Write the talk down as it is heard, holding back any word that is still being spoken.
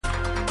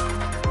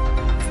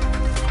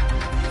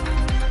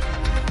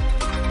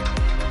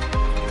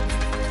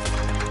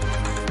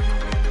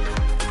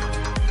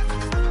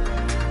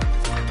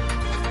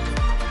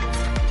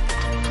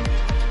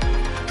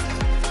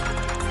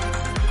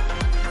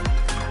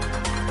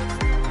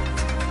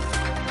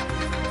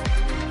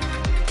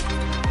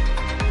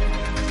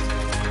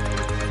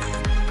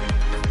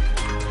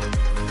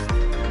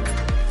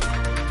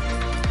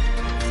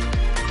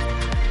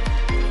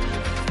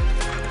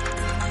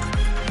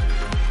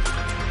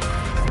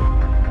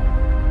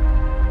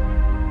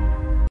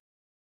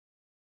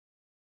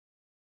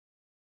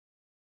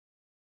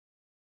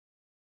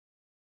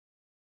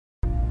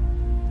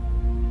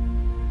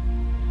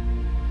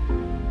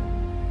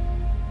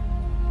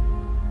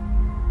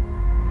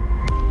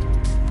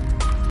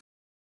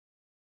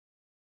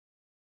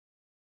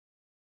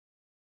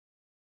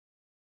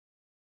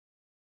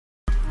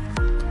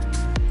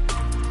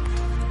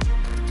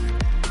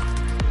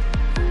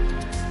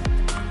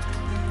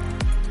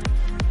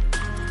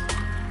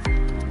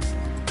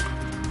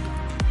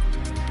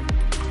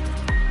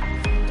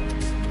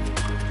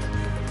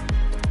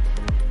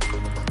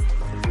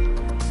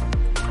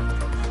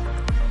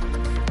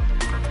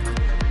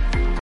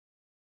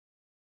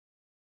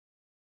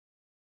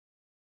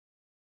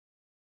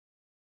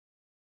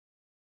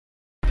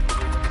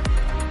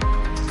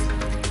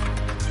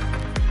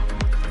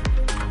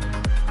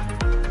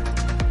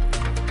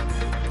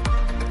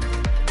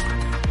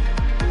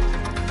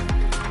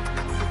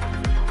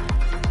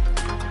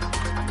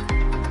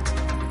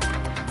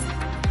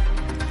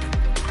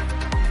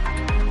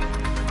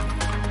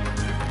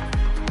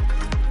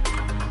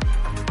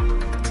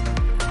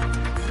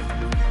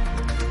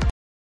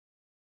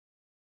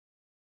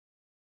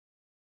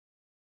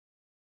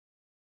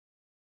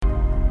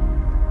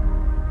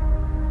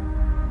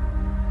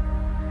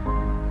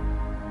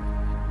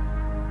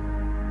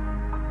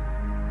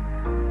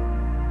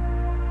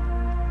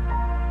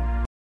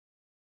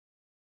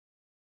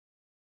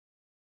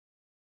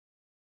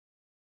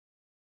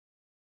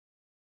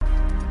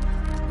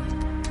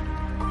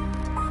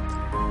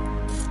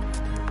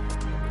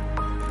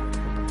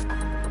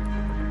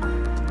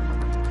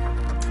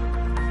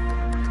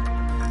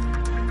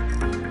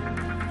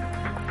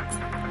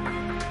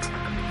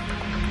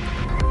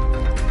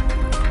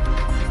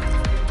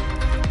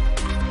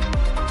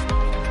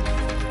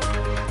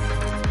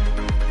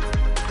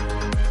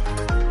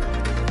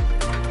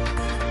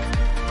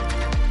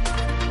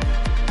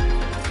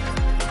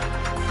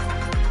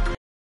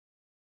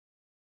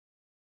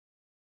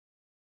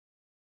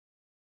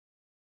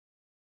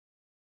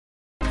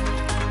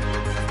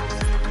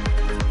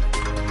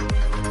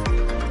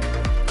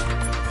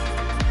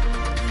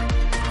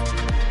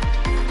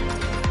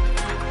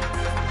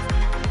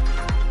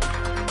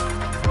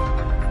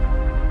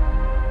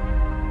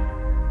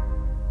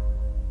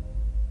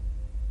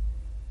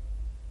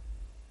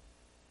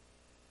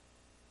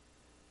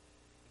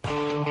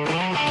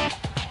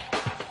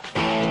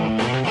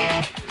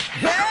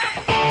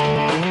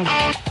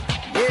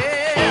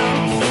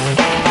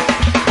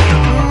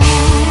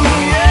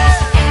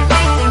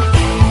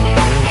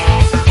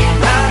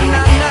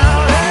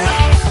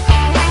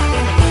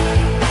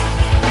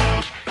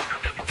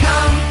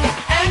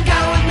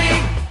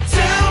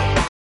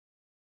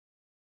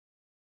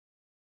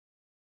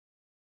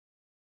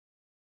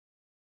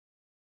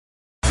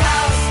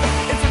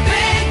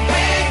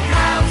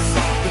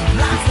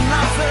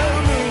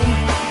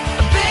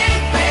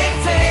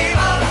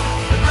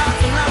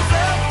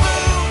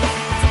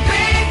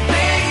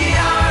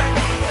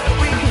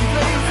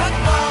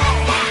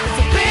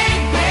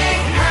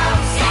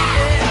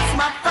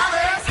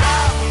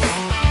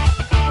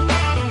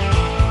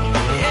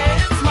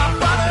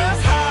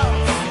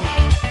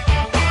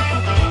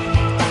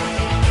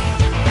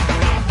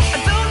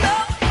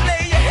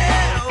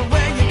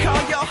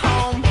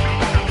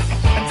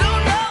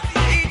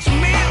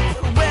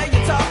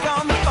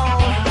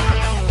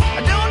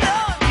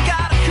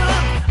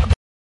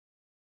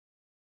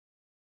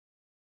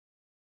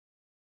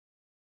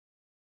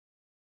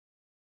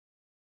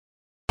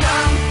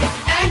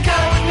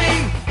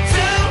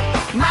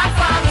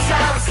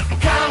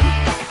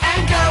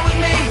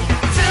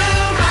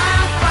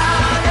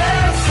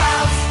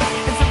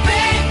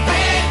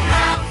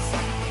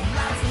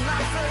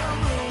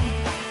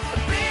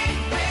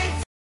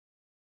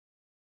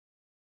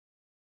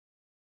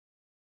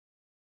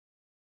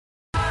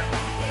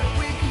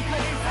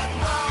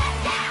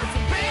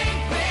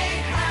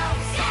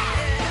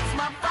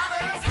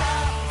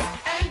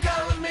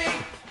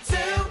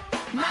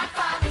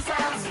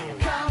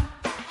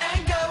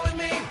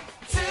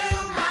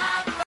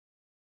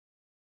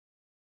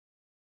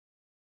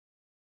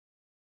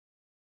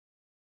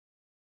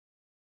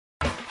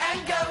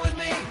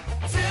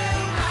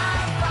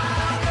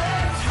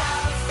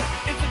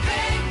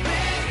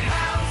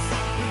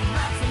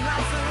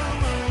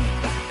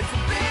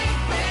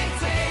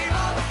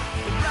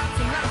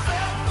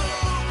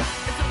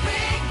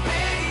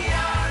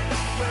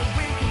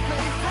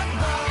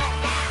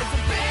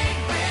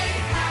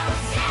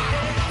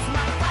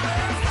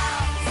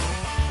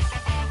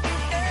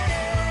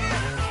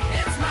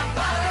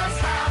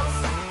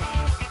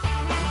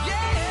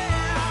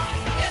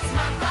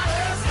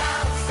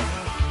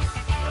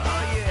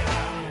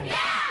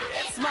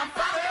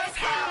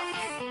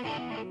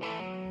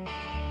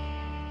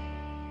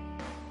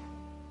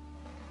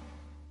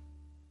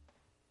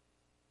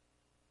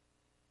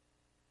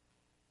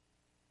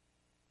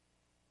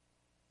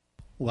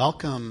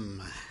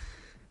Welcome.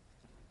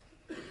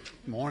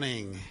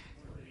 Morning.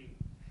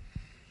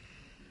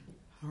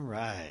 All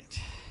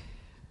right.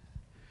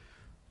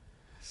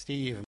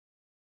 Steve.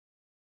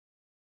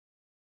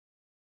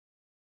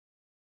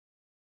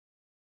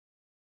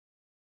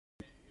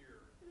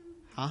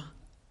 Huh?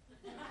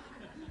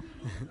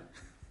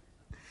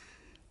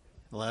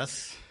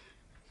 Les,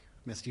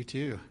 missed you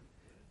too.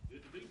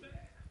 Good to be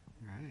back.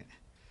 All right.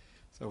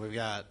 So we've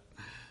got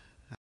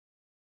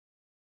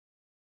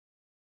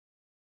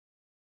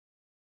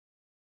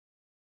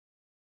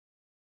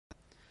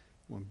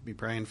we'll be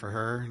praying for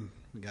her.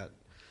 We got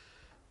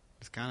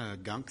this kind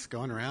of gunks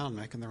going around,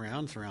 making the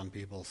rounds around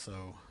people.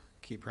 So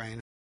keep praying.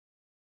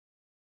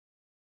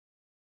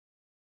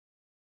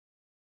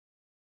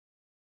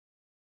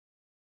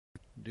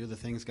 Do the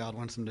things God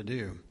wants them to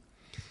do.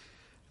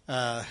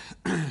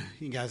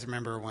 You guys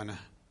remember when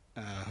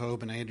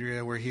Hobe and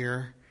Adria were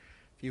here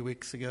a few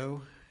weeks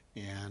ago?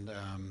 And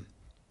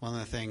one of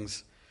the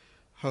things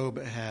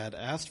Hobe had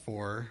asked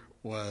for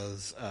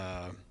was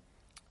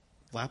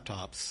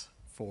laptops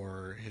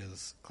for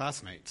his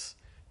classmates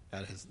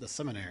at the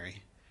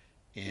seminary.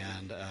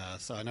 And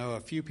so I know a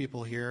few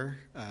people here,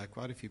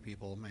 quite a few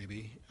people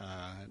maybe,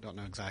 I don't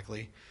know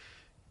exactly,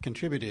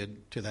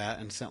 contributed to that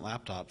and sent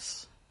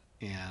laptops.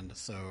 And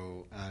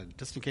so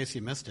just in case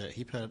you missed it,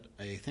 he put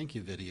a thank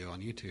you video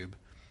on YouTube,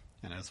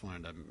 and I just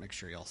wanted to make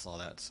sure y'all saw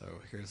that. So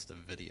here's the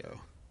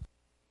video.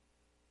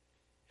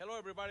 Hello,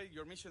 everybody.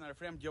 Your missionary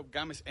friend, Job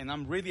Games, and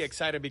I'm really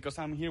excited because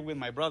I'm here with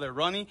my brother,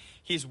 Ronnie.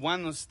 He's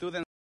one of the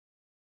students.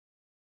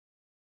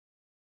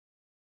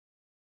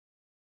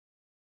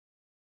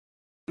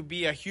 To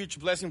be a huge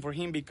blessing for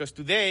him because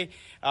today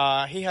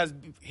he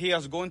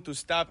has going to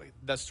stop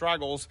the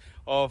struggles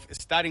of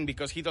studying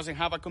because he doesn't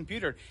have a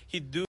computer. He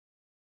do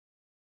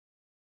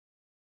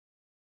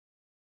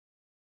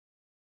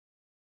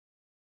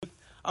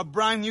a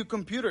brand new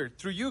computer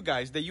through you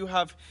guys that you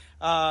have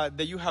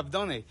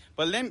donated.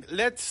 But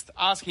let's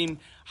ask him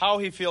how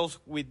he feels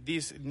with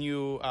this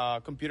new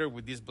computer,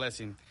 with this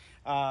blessing.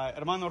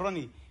 Hermano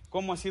Ronnie,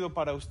 ¿cómo ha sido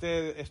para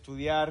usted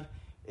estudiar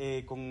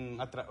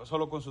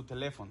solo con su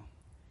teléfono?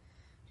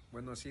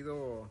 Bueno, ha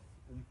sido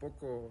un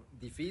poco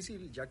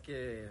difícil, ya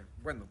que,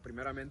 bueno,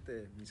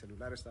 primeramente mi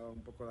celular estaba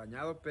un poco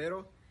dañado,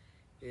 pero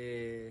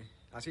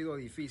ha sido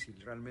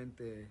difícil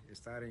realmente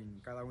estar en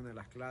cada una de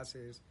las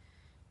clases,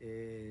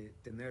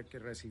 tener que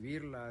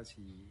recibirlas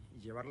y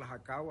llevarlas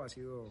a cabo. Ha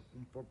sido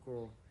un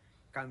poco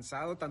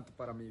cansado, tanto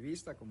para mi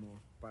vista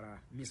como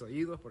para mis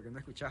oídos, porque no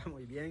escuchaba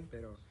muy bien,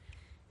 pero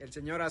el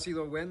Señor ha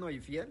sido bueno y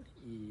fiel,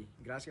 y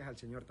gracias al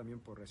Señor también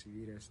por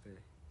recibir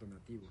este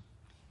donativo.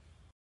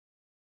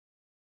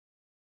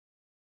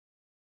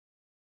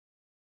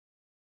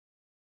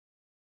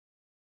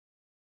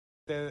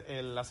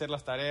 El hacer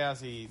las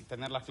tareas y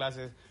tener las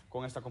clases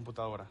con esta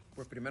computadora?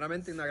 Pues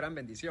primeramente una gran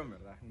bendición,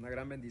 ¿verdad? Una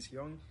gran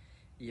bendición,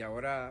 y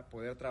ahora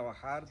poder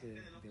trabajar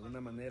de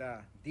una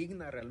manera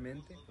digna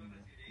realmente,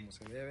 como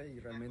se debe, y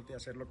realmente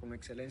hacerlo con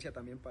excelencia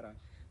también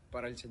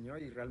para el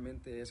Señor, y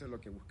realmente eso es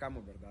lo que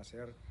buscamos, ¿verdad?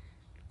 Hacer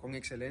con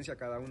excelencia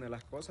cada una de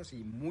las cosas.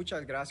 Y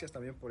muchas gracias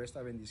también por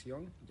esta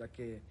bendición, ya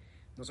que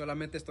no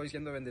solamente estoy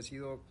siendo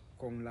bendecido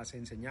con las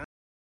enseñanzas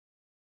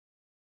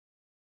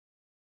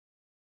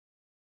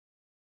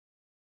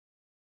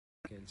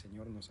que el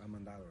Señor nos ha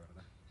mandado,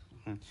 ¿verdad?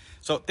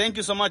 So thank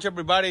you so much,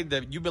 everybody,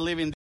 that you believe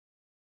in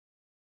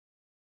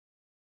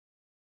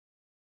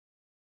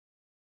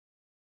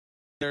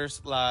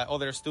there's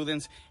other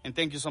students, and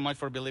thank you so much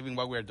for believing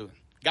what we're doing.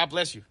 God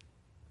bless you.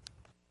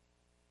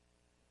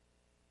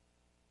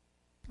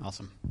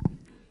 Awesome.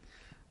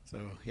 So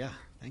yeah,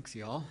 thanks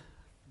y'all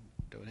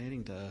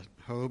donating to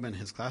Hobe and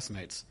his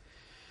classmates.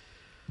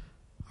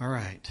 All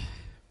right.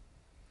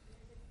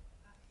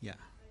 Yeah.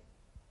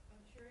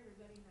 I'm sure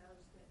everybody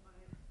knows that my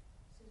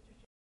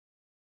sister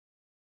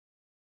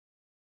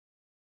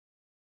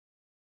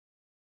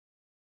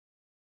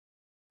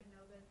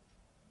know that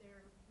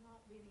there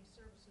won't be any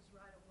services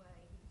right away.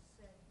 He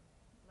said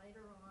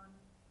later on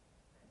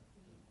that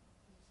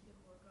he's going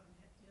to work on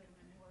doing a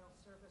memorial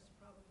service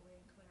probably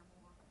in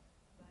Claremore,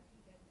 but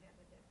he doesn't have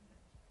a definite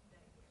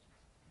date yet.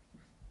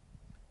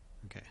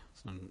 Okay,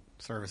 some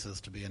services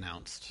to be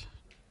announced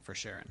for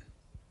Sharon.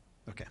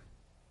 Okay.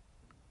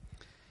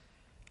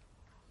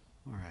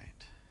 All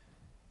right.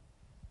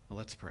 Well,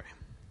 let's pray.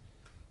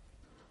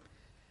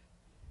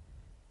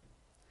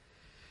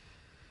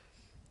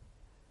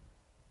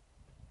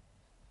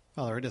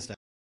 Father, I just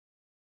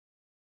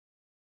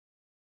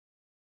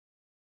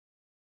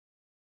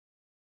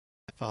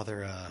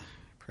Father,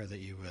 pray that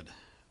you would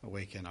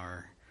awaken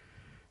our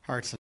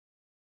hearts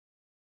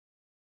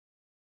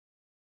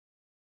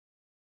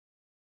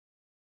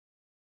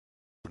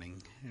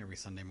every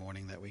Sunday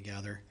morning that we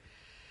gather.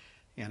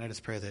 And I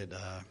just pray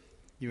that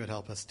you would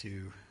help us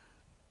to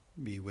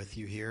be with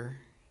you here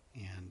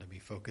and to be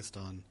focused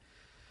on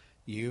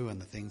you and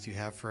the things you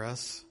have for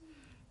us.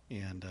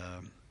 And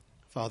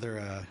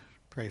Father,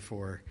 pray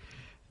for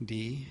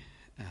Dee.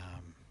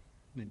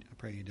 I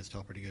pray you just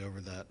help her to get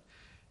over that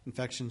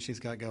infection she's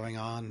got going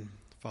on.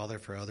 Father,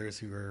 for others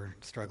who are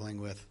struggling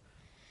with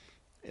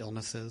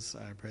illnesses,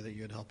 I pray that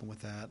you would help them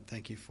with that.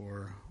 Thank you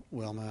for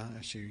Wilma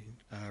as she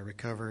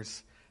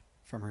recovers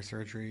from her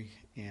surgery,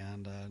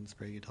 and just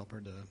pray you'd help her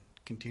to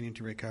continue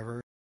to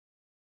recover.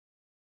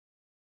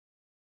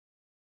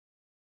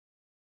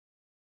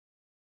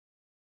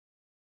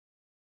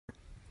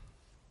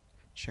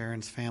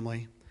 Sharon's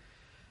family.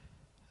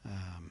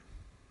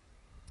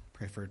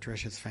 Pray for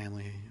Trish's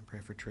family.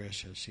 Pray for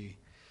Trish as she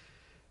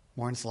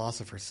mourns the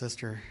loss of her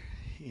sister,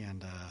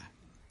 and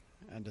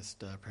I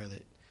just pray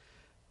that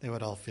they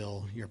would all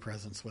feel your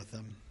presence with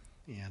them,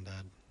 and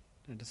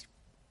just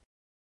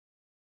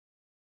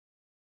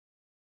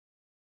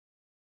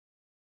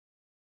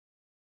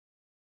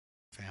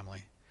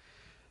family.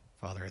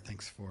 Father,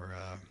 thanks for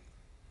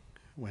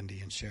Wendy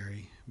and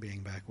Sherry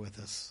being back with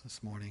us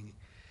this morning,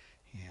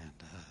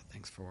 and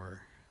thanks for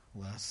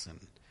Les and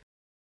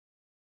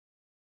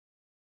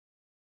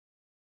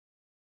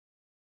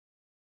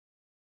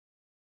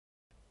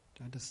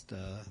I just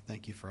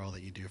thank you for all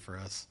that you do for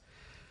us.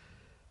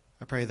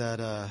 I pray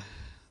that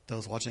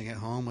those watching at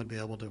home would be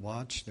able to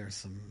watch. There's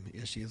some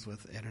issues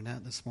with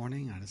internet this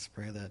morning. I just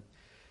pray that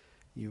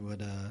you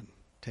would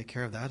take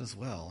care of that as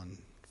well. And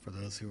for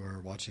those who are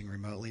watching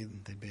remotely,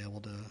 they'd be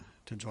able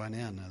to join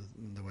in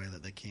the way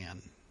that they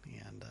can.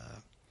 And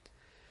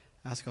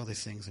ask all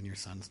these things in your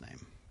Son's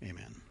name.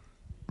 Amen.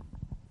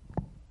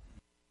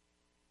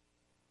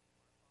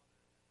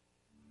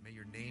 May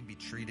your name be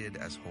treated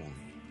as holy.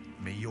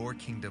 May your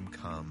kingdom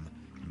come.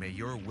 May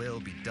your will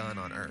be done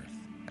on earth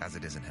as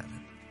it is in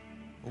heaven.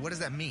 Well, what does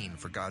that mean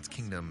for God's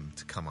kingdom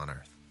to come on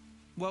earth?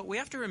 Well, we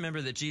have to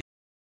remember that Jesus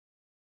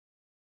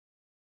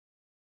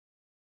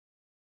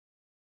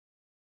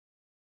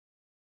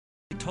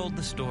told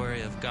the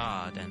story of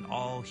God and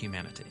all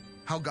humanity.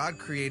 How God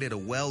created a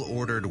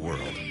well-ordered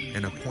world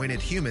and appointed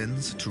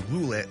humans to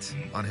rule it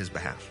on his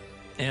behalf.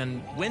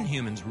 And when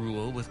humans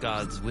rule with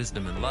God's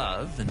wisdom and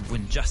love, and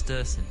when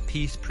justice and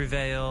peace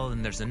prevail,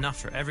 and there's enough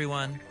for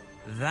everyone,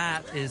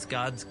 that is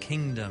God's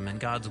kingdom and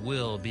God's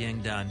will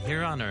being done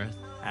here on earth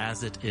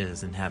as it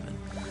is in heaven.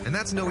 And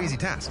that's no easy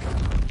task.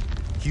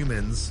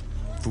 Humans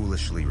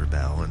foolishly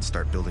rebel and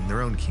start building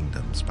their own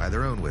kingdoms by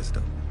their own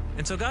wisdom.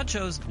 And so God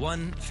chose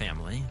one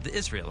family, the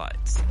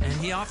Israelites, and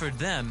he offered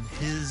them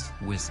his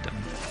wisdom.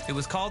 It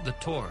was called the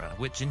Torah,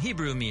 which in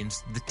Hebrew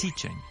means the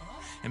teaching.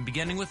 And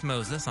beginning with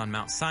Moses on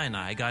Mount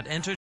Sinai, God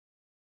entered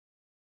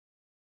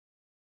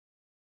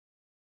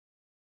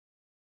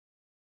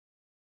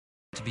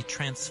to be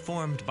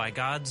transformed by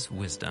God's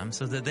wisdom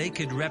so that they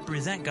could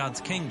represent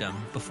God's kingdom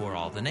before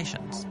all the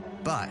nations.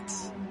 But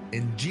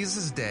in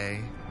Jesus'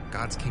 day,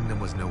 God's kingdom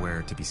was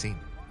nowhere to be seen.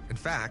 In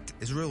fact,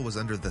 Israel was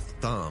under the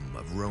thumb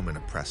of Roman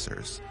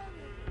oppressors.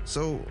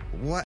 So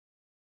what?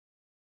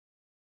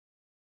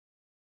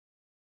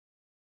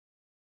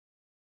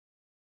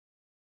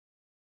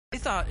 They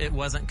thought it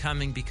wasn't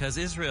coming because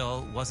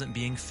Israel wasn't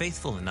being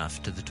faithful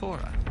enough to the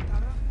Torah.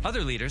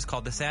 Other leaders,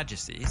 called the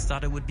Sadducees,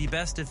 thought it would be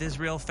best if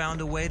Israel found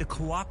a way to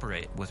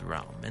cooperate with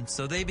Rome, and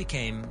so they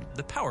became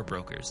the power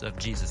brokers of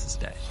Jesus'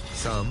 day.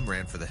 Some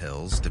ran for the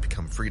hills to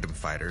become freedom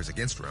fighters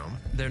against Rome.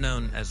 They're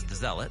known as the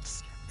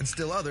Zealots. And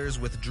still others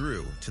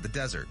withdrew to the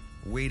desert,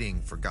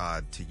 waiting for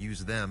God to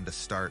use them to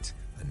start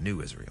a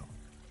new Israel.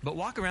 But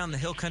walk around the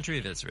hill country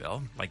of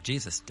Israel, like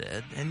Jesus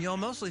did, and you'll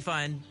mostly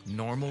find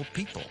normal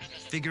people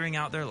figuring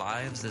out their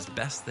lives as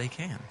best they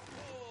can.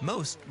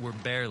 Most were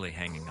barely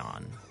hanging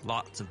on,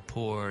 lots of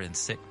poor and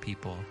sick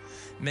people.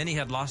 Many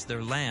had lost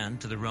their land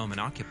to the Roman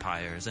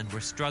occupiers and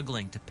were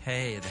struggling to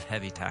pay the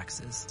heavy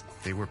taxes.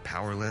 They were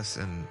powerless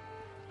and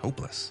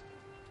hopeless.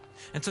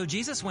 And so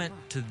Jesus went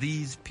to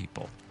these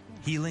people,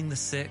 healing the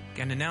sick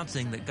and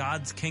announcing that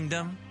God's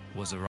kingdom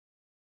was arriving.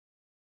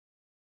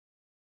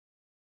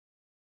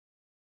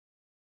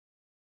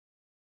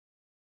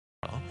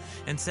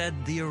 And said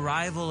the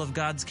arrival of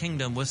God's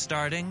kingdom was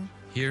starting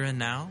here and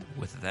now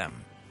with them.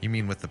 You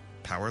mean with the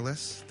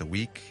powerless, the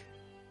weak,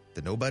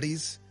 the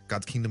nobodies?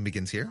 God's kingdom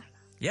begins here?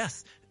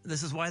 Yes,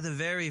 this is why the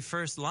very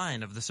first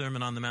line of the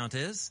Sermon on the Mount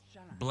is,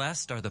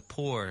 "Blessed are the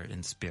poor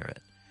in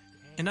spirit."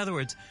 In other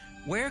words,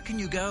 where can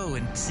you go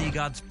and see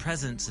God's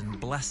presence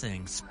and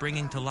blessing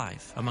springing to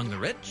life? Among the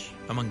rich?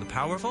 Among the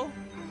powerful?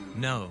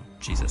 No,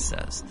 Jesus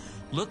says.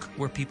 Look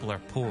where people are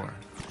poor,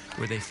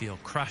 where they feel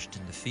crushed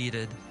and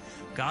defeated.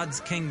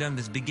 God's kingdom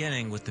is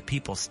beginning with the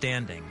people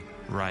standing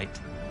right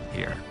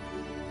here.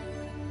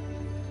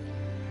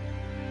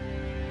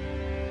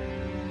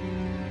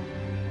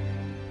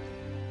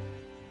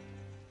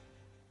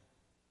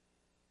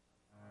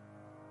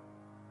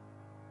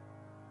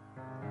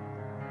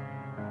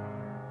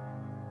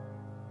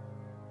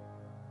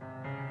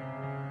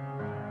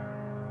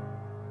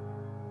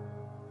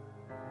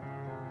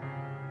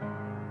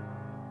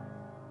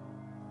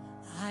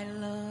 I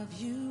love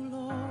you,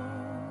 Lord,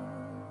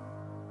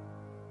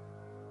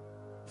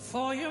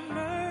 for your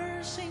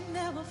mercy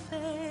never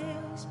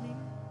fails me.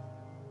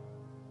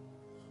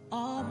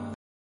 All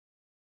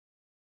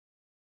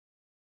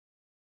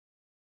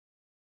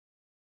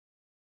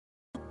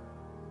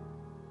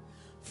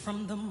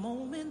from the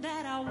moment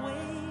that I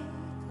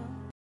wake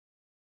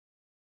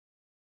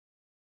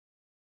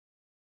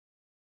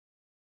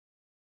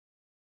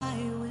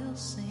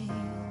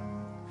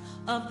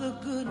of the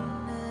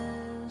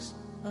goodness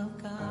of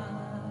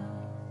God.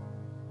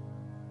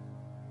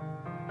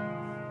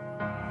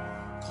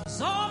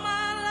 'Cause all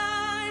my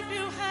life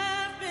you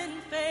have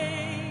been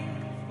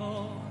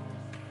faithful.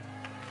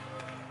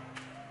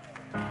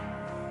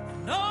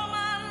 And all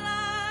my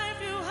life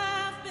you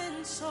have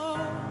been so,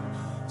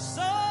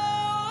 so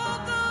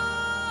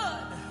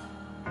good.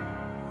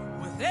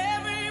 With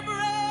every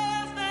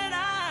breath that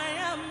I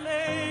am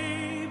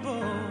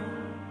able,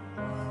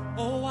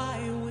 oh,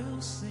 I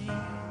will sing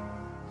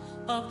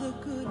of the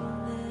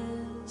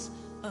goodness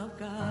of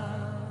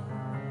God.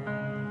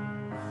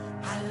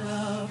 I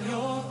love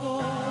your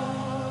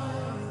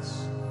voice.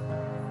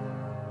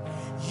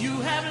 You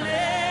have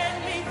led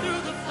me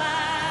through the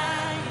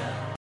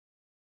fire.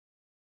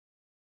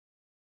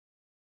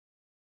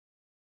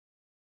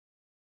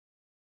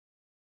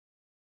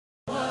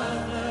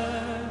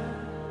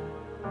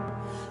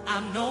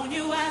 I've known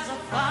you as a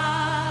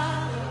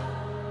father.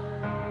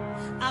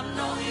 I've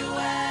known you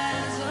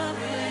as a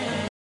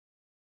friend.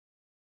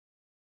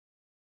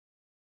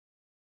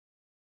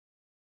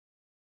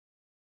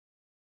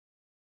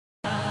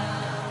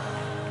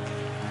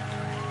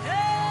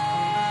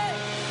 Hey,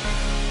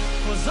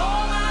 'cause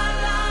all my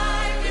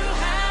life you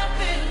have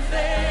been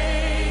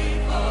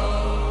faithful.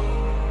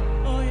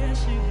 Oh, yes,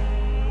 you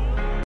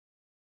have.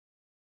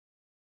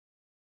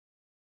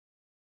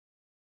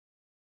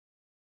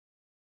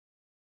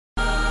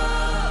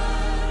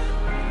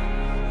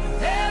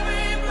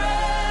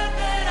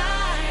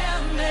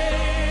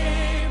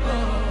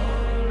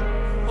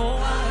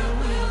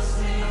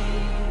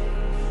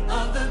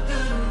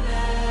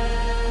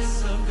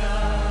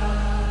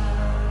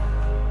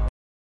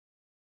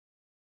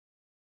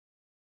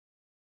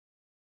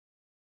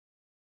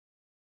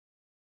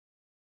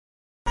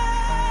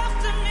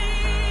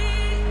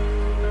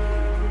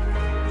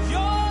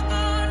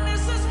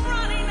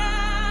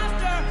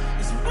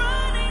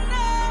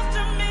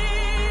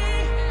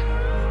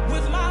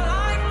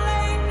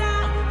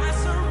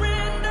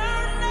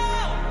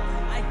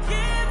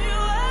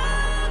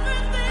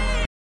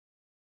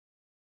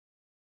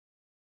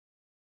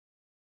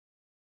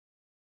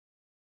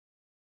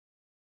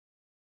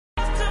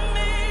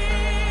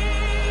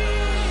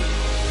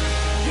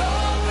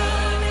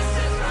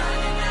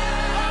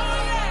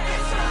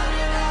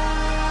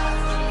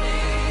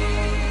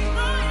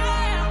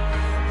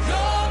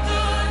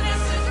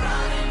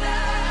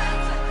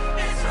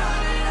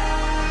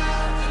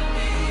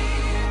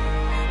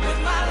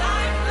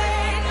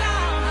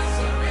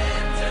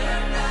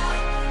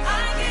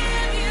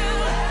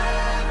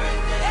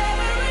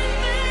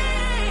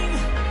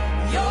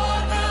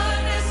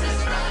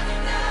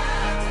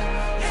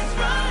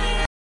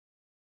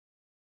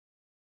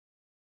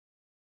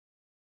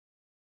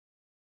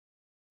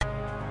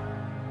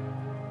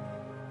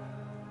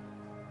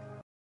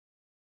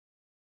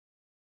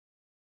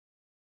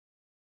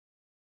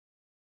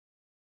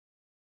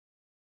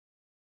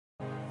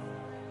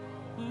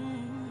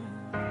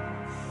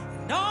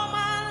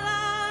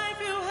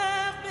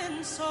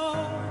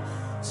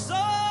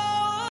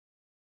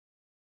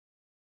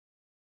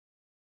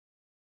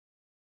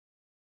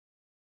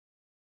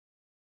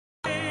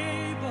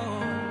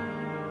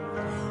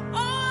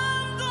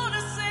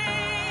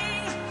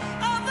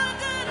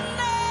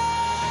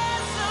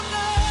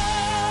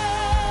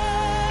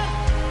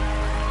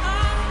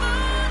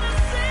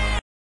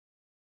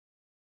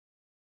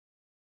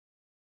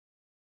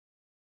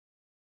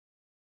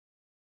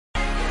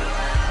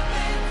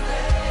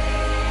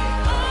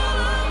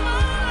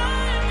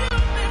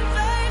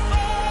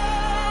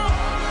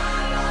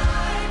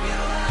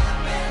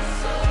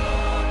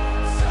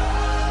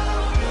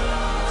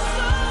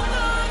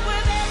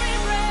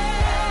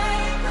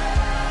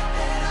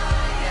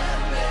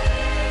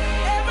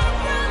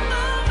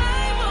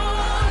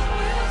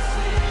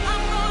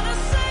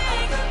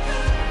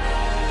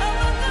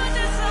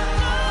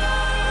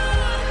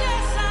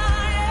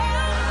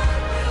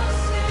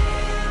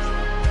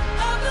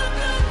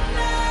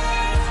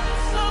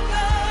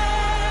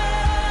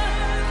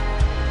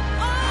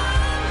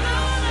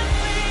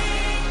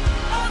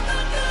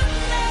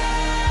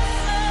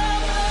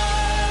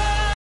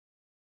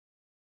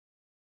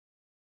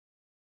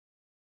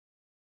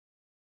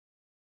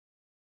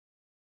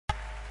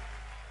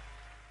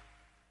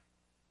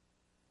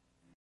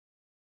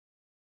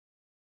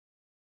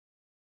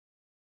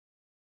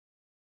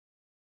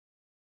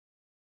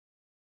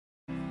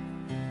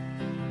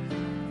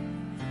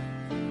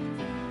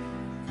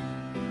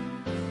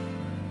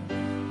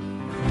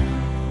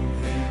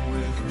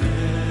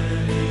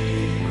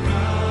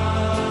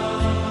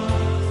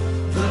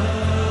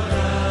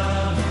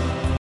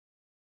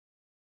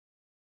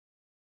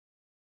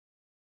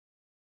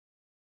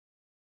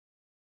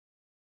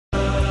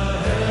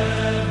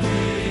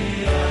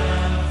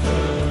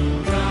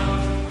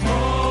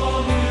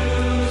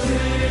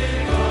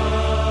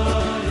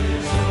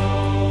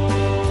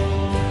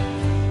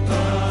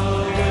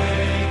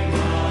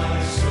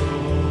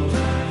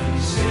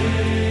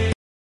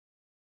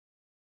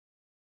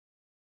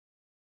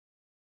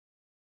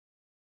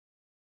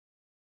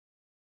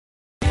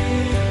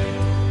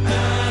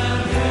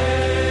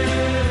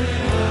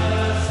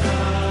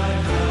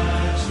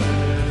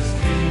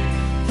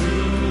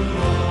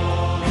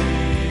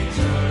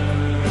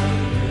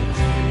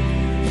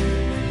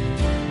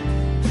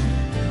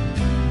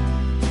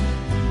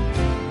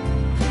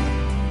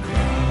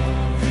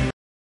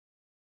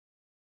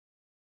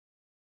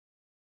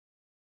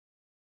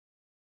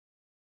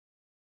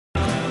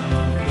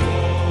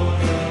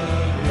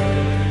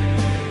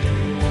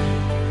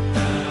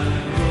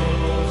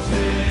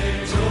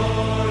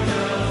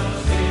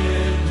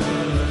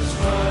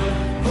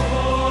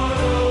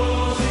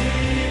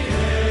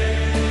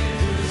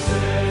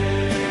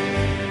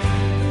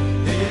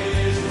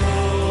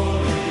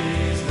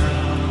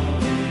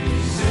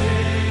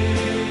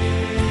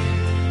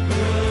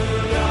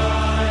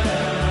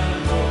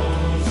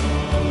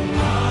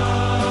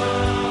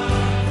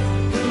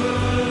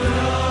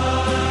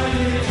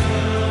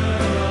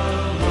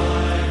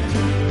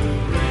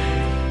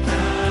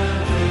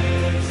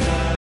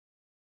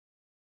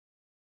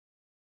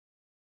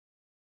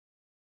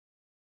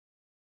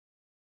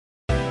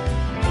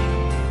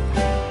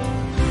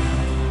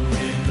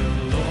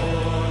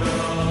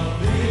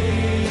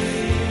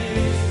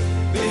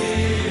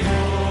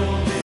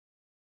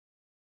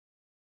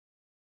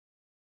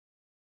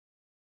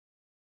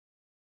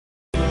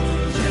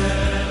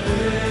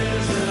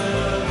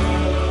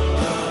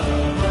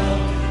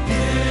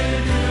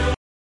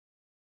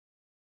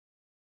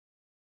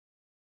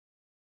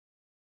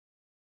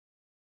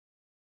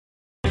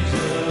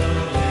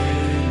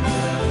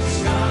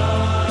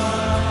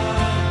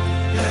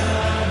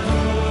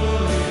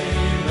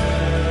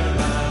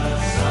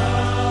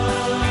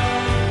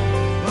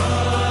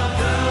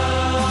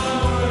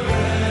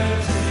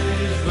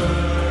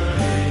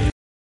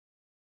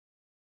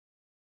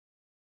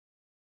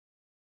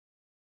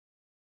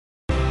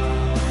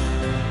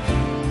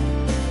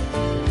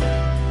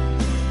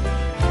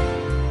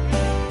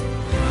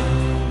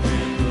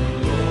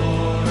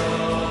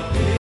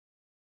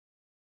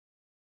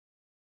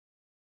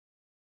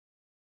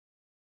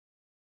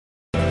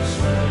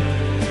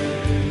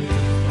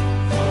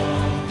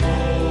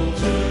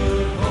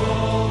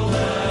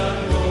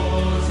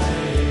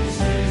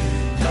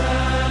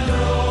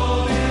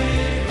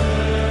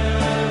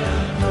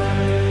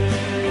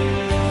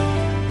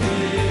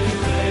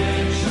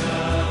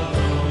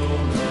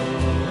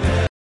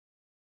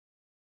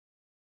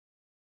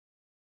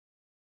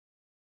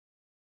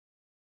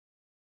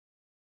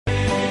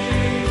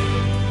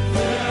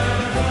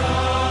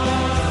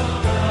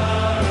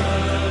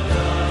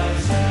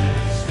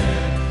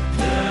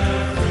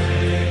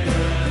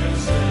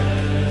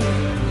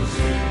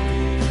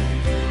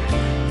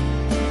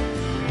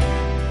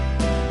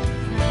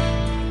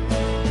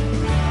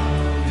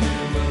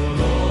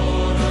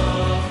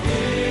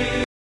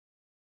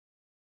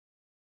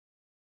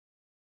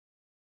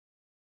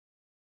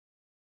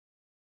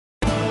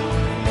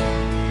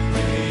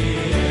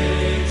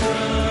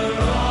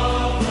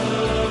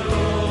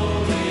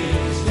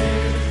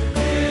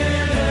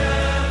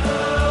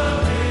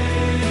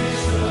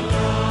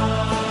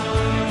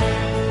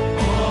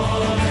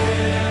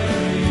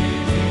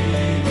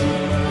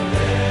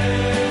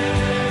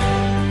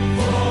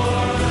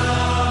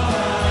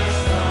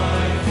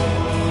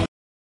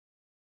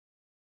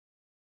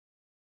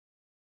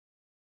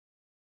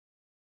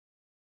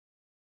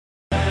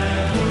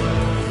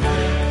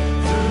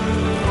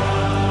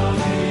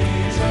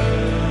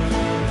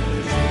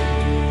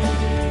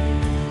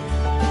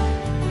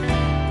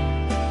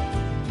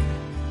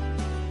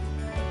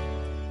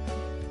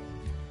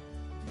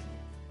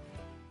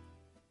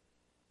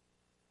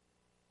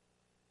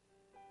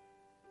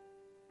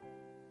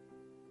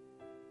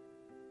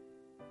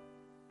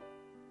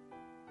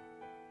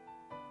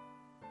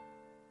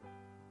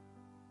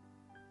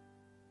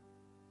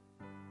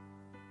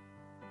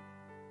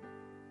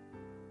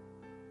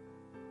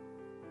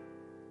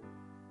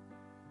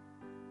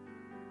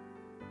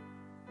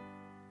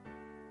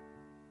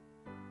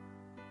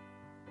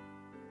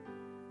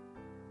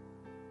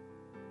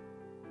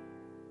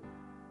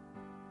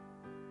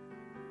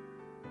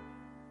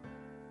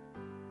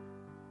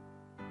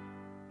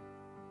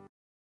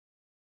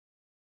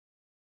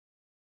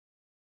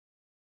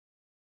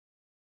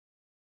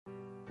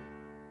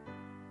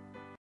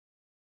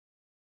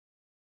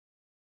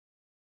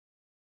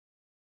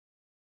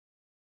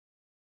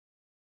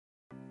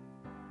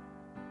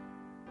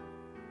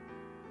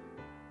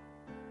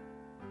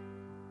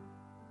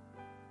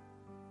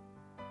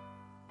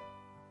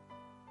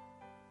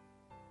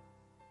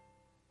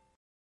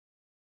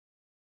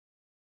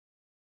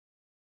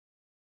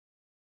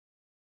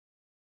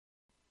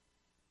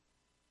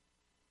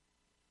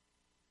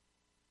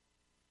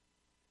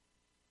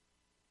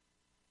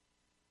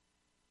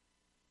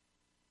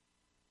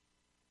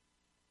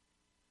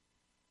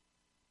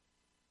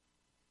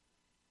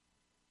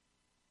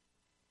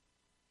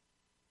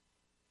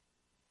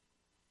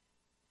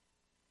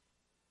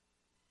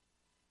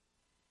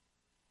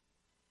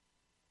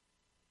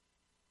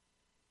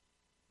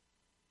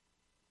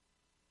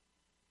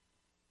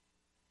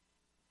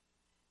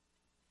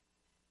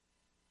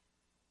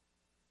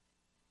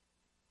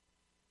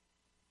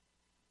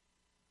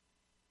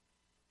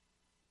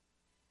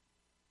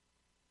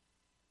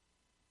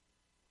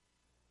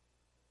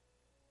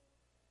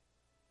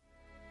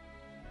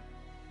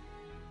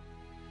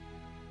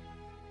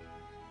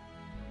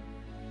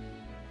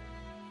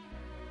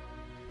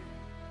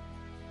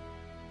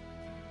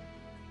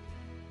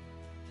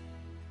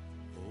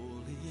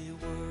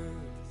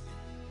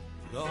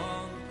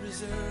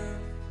 reserve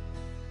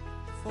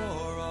for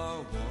our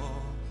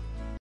war.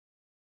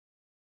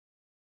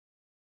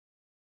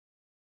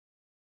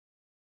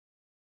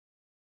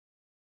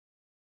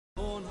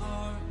 Own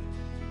heart,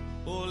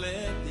 oh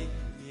let the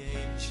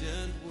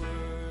ancient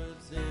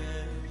words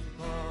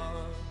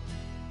impart.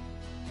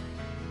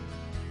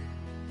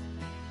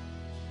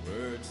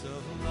 Words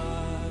of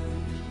life,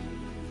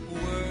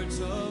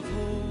 words of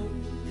hope,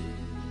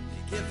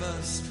 give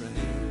us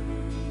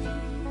strength,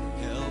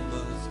 help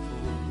us cope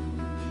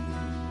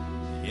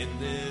in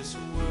this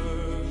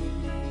world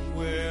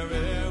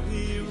where'er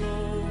we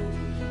roam.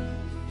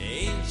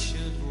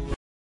 Ancient words,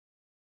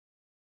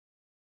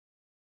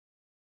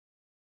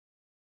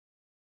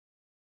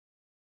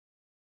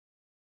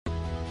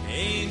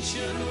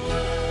 ancient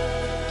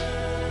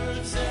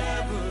words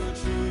ever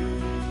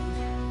true,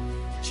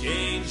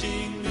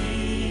 changing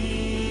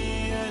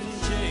me and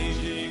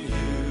changing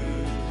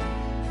you.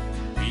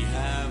 We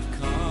have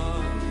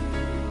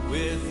come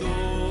with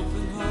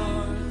open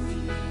hearts.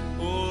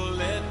 Oh,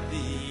 let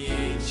the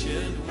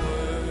ancient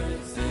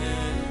words impart.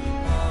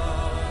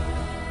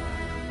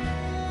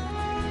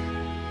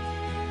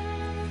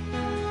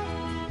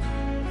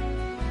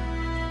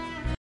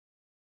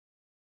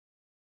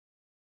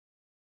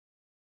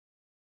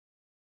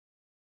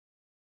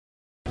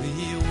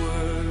 The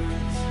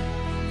words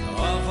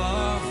of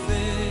our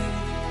faith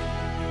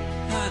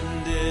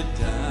handed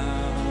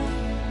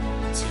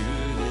down to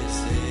this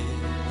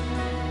age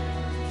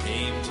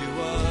came to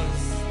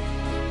us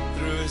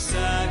through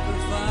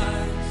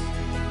sacrifice.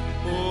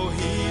 Oh,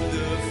 heed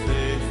the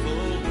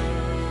faithful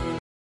word.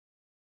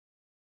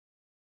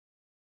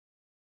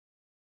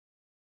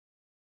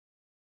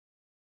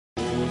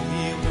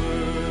 Holy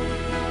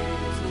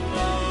words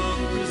long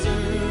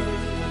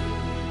preserved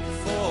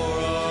for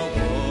our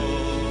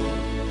walk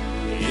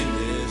in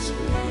this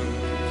world.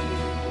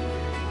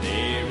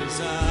 They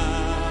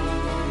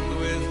resound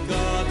with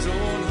God's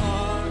own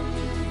heart.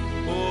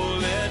 Oh,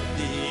 let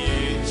the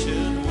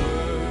ancient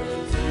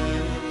words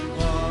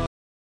impart.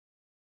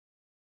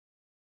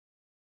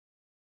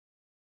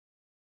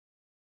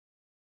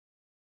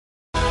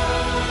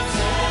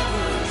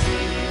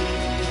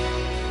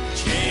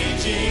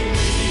 Changing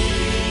me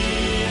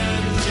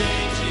and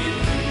changing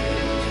you.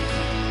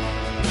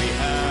 We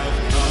have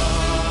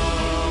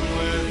come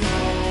with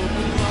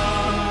open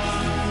hearts.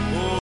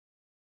 Oh,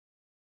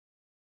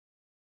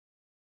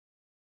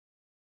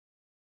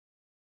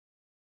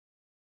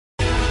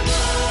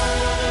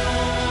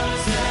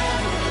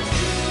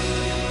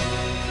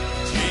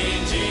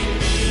 changing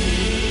me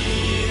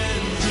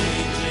and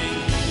changing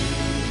you.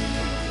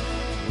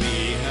 We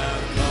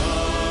have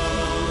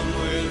come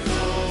with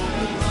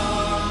open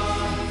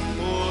hearts.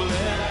 Oh,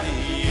 let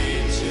the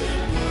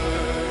ancient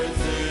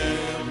words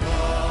impart.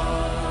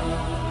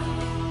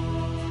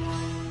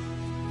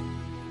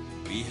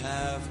 We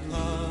have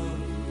come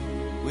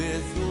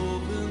with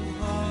open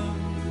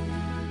hearts.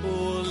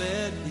 Oh,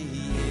 let the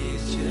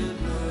ancient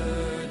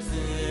words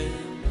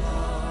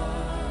impart.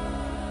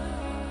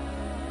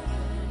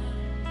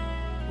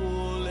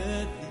 Oh,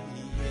 let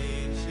the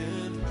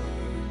ancient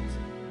words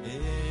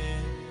impart.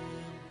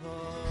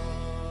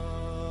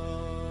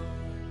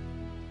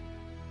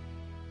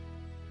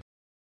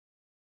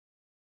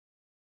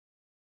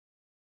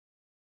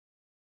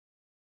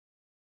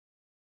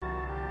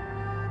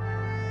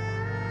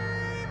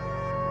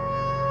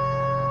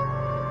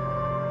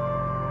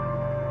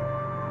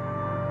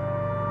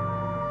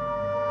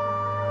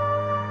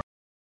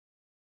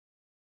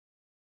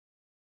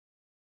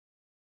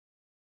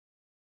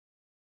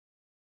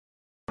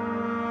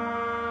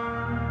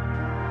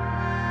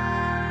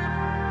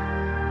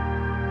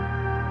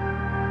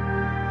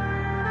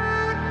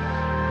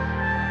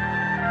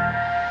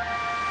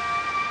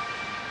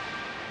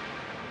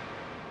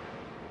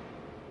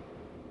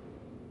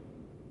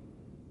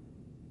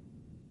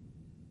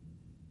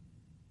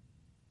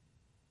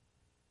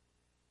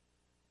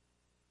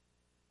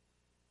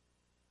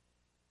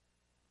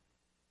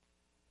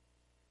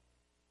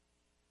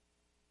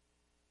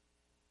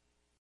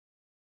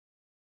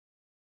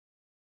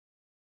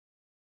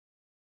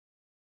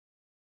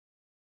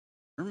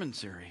 Sermon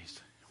series.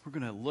 We're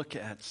going to look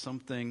at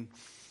something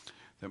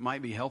that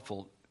might be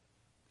helpful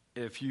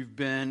if you've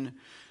been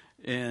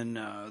in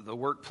the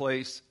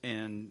workplace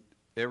and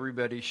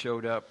everybody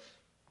showed up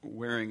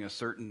wearing a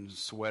certain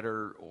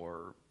sweater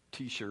or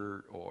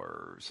t-shirt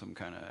or some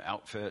kind of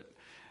outfit.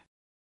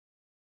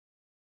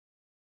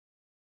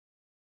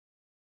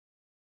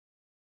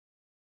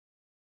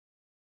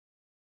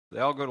 They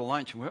all go to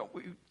lunch. Well,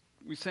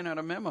 we sent out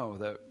a memo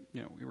that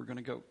we were going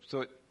to go.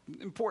 So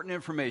important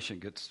information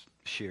gets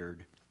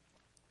shared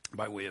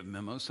by way of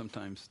memos.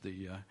 Sometimes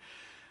the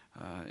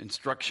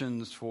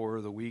instructions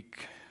for the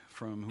week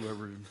from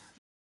whoever.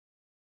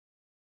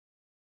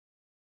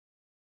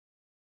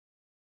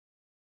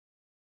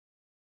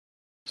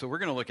 So we're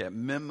going to look at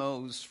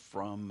memos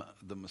from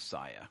the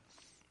Messiah.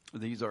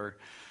 These are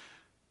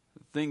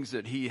things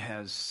that he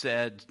has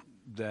said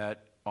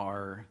that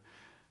are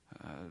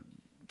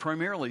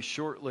primarily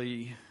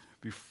shortly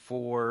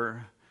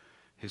before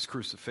his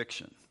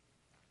crucifixion.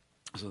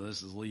 So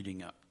this is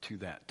leading up to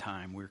that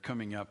time. We're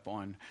coming up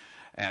on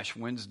Ash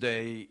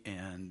Wednesday,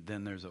 and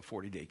then there's a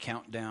 40-day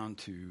countdown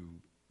to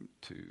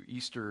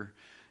Easter.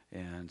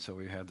 And so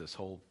we have this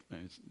whole,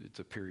 it's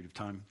a period of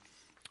time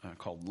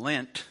called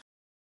Lent.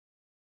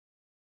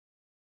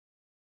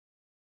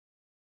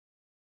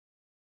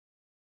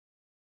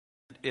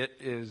 It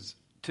is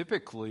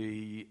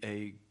typically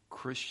a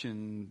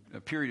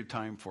period of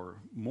time for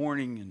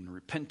mourning and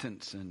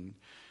repentance and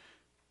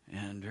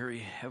very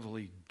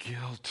heavily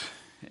guilt,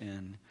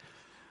 and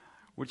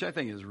which I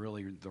think is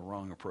really the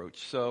wrong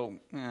approach. So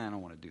I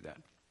don't want to do that.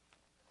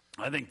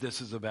 I think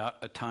this is about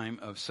a time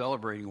of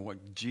celebrating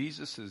what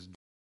Jesus has done.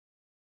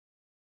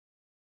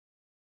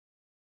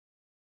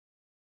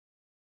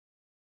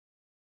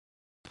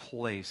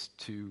 Place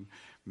to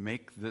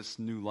make this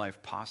new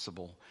life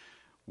possible,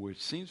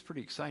 which seems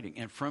pretty exciting.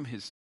 And from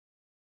his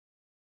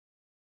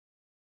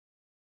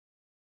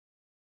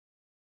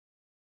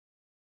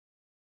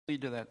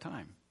to that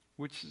time,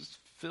 which is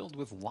filled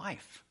with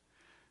life.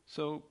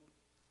 So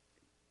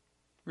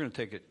we're going to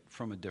take it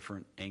from a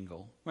different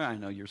angle. Well, I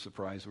know you're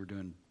surprised we're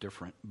doing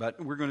different,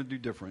 but we're going to do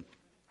different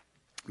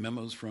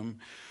memos from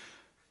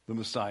the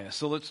Messiah.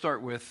 So let's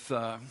start with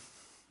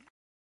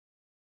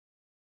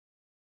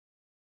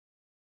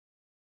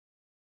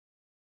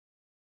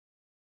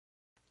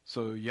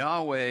so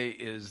Yahweh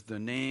is the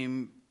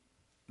name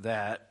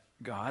that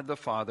God the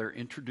Father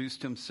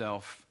introduced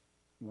himself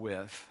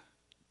with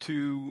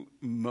to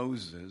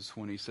Moses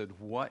when he said,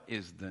 "What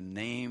is the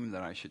name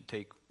that I should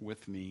take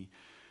with me?"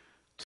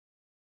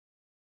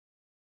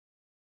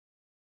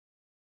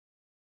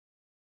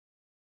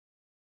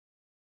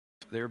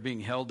 They're being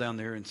held down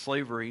there in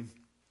slavery.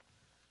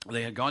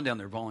 They had gone down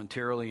there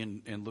voluntarily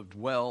and lived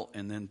well,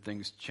 and then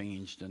things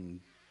changed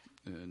and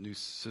a new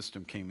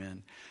system came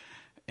in.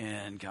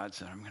 And God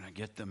said, I'm going to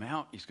get them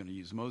out. He's going to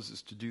use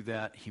Moses to do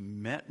that. He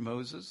met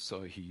Moses,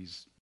 so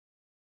he's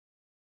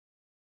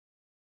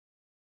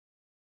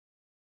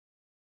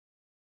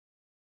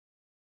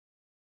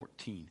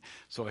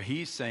so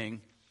he's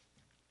saying,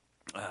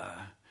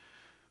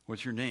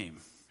 what's your name?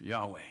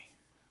 Yahweh,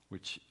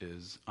 which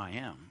is I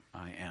am.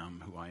 I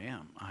am who I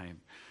am.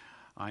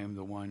 I am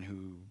the one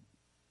who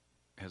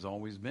has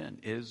always been,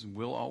 is,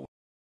 will always.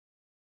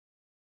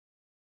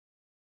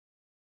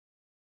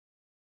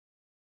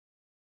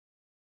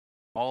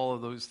 All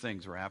of those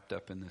things wrapped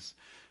up in this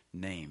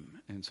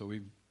name. And so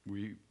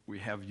we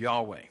have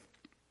Yahweh.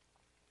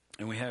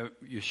 And we have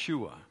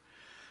Yeshua.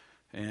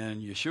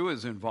 And Yeshua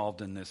is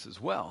involved in this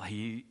as well.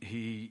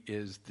 He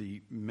is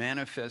the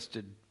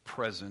manifested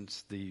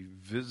presence, the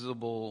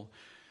visible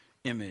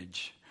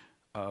image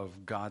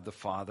of God the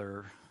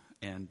Father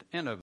and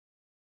of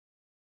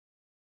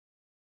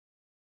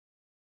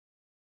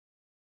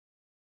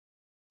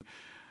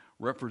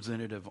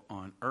representative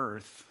on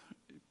earth.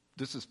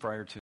 This is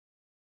prior to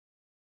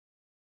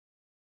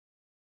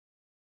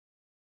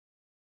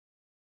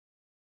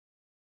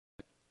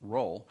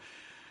role.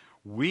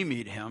 We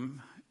meet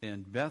him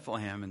in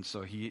Bethlehem, and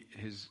so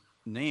his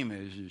name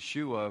is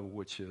Yeshua,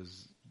 which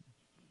is,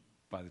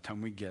 by the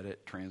time we get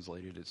it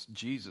translated, it's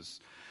Jesus.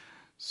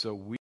 So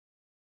we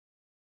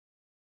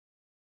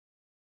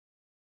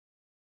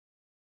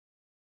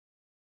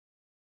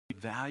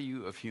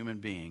value of human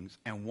beings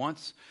and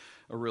wants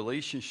a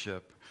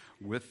relationship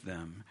with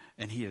them,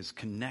 and he is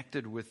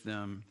connected with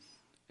them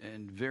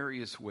in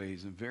various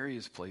ways, in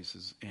various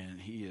places,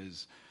 and he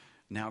is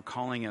now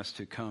calling us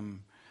to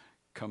come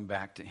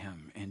back to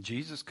him. And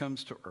Jesus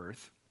comes to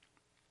earth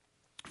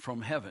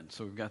from heaven.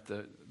 So we've got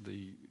the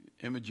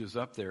images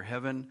up there.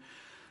 Heaven,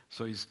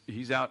 so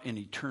he's out in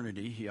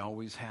eternity. He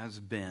always has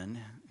been.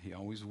 He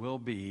always will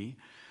be.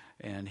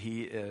 And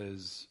he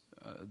is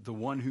the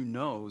one who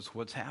knows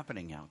what's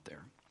happening out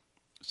there.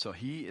 So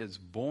he is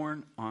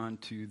born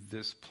onto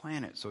this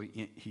planet. So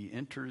he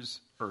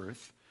enters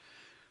earth.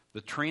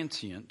 The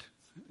transient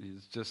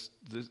is just,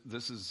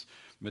 this is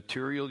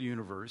material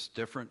universe,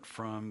 different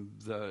from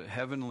the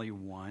heavenly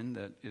one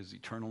that is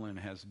eternal and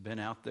has been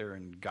out there,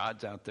 and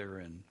God's out there.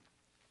 And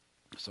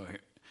so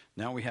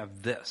now we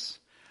have this.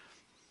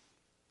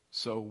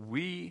 So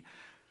we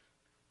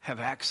have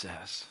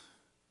access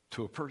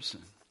to a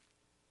person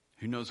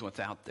who knows what's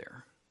out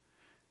there,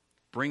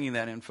 bringing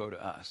that info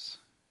to us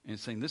and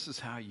saying, this is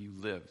how you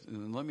live.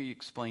 And let me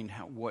explain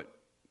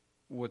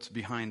what's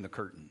behind the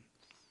curtain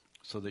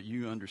so that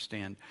you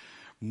understand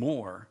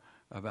more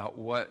about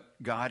what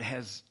God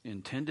has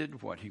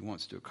intended, what he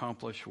wants to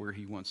accomplish, where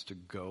he wants to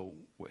go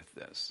with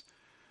this.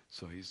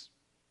 So he's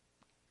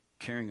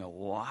carrying a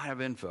lot of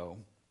info,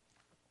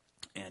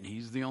 and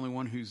he's the only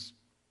one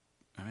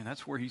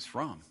that's where he's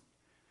from.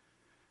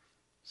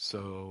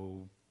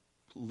 So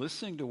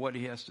listening to what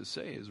he has to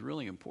say is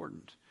really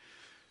important.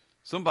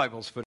 Some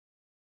Bibles put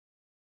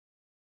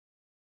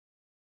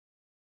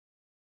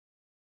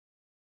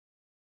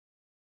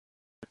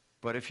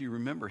but if you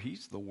remember,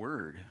 he's the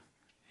Word.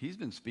 He's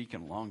been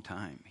speaking a long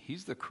time.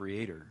 He's the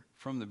creator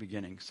from the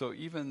beginning. So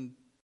even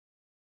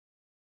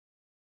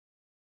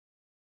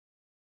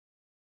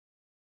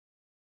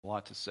a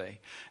lot to say.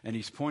 And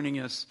he's pointing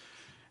us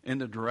in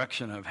the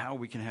direction of how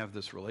we can have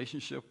this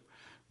relationship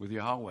with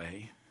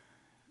Yahweh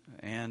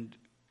and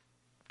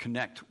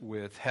connect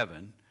with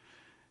heaven.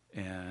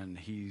 And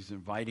he's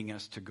inviting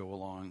us to go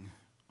along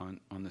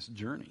on this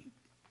journey.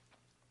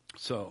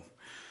 So,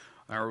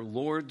 our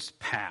Lord's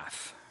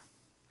path.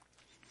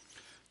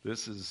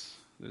 This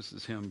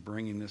is him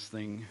bringing this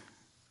thing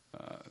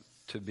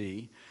to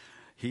be.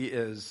 He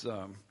has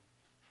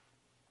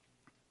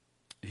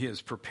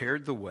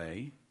prepared the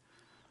way.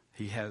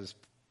 He has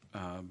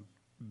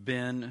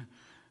been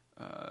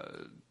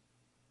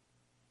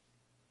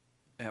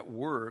at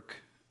work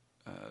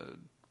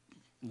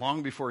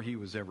long before he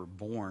was ever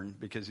born,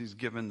 because he's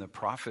given the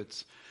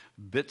prophets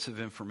bits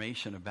of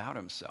information about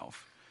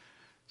himself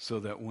so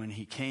that when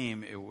he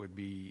came, it would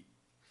be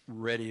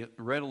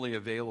readily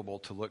available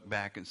to look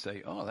back and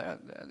say, oh,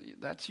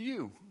 that's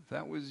you.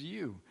 That was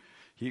you.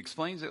 He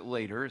explains it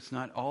later. It's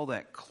not all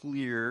that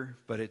clear,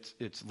 but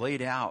it's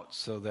laid out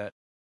so that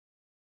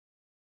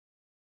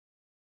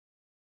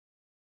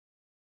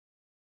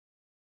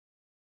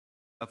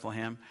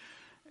Bethlehem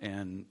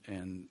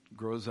and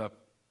grows up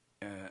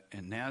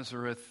in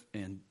Nazareth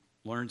and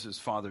learns his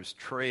father's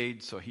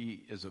trade. So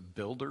he is a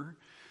builder.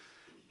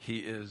 He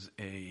is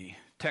a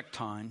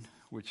tekton,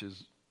 which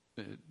is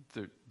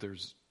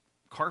there's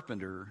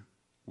carpenter,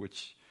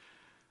 which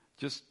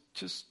just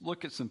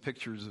look at some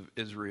pictures of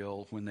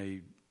Israel when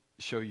they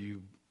show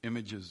you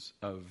images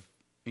of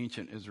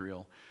ancient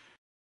Israel.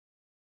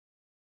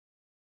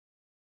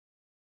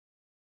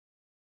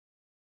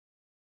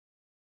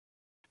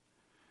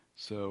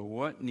 So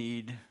what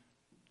need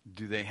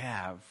do they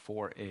have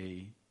for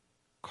a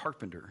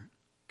carpenter?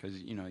 Because,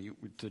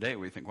 today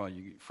we think, well,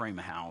 you frame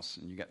a house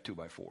and you got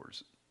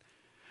 2x4s.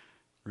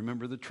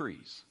 Remember the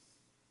trees.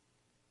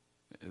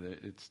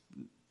 It's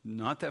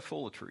not that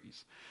full of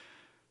trees.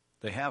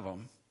 They have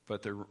them,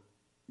 but they're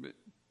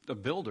a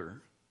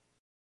builder.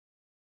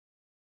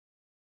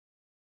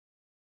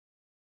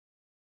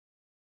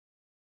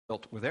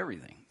 Built with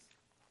everything.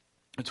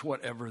 It's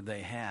whatever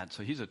they had.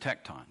 So he's a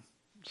tekton.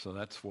 So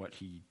that's what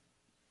he's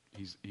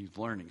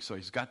learning. So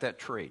he's got that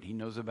trade. He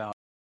knows about.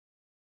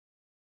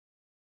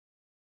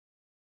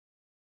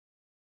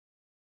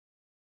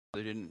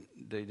 They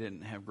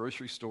didn't have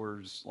grocery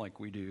stores like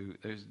we do.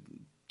 There's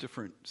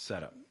different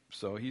setup.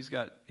 So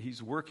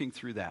he's working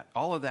through that.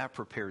 All of that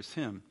prepares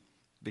him,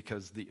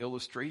 because the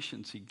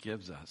illustrations he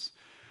gives us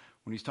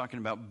when he's talking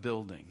about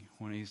building,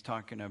 when he's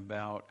talking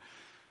about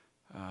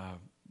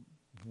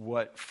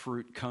what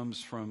fruit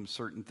comes from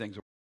certain things.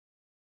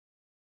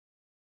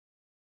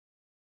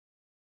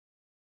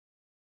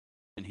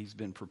 And he's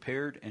been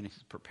prepared, and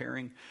he's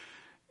preparing,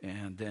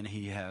 and then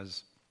he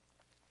has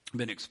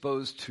been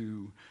exposed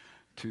to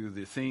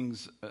the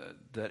things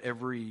that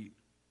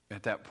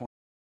at that point,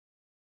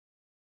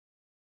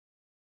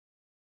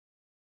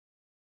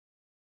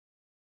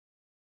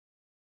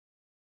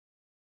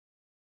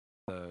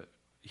 the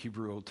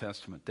Hebrew Old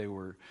Testament, they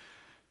were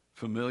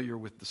familiar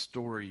with the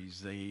stories.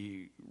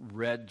 They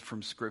read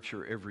from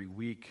Scripture every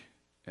week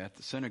at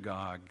the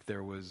synagogue.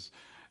 There was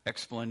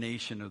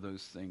explanation of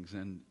those things,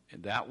 and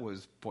that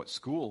was what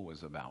school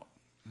was about,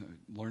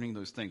 learning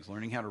those things,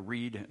 learning how to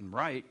read and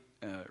write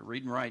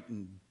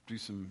and do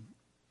some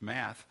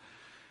math,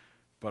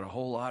 but a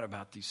whole lot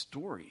about these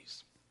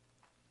stories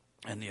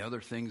and the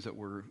other things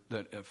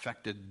that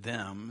affected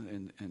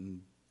them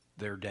in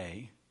their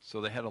day.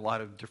 So they had a lot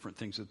of different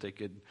things that they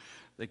could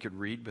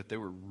read, but they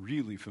were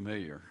really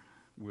familiar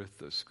with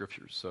the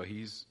Scriptures. So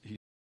he's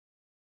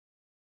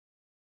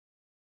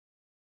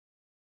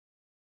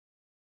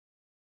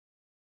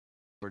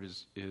Lord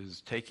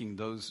is taking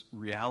those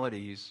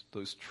realities,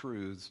 those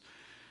truths,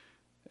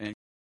 and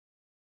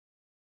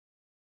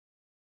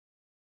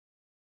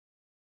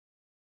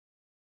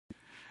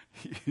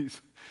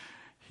he's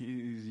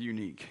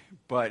unique,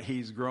 but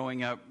he's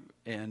growing up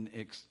and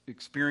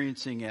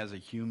experiencing as a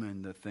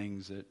human the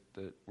things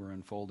that were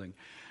unfolding.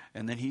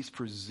 And then he's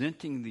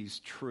presenting these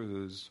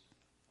truths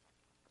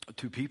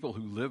to people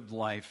who lived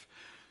life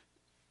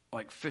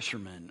like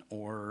fishermen,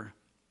 or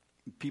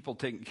people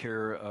taking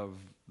care of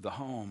the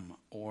home,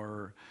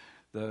 or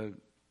the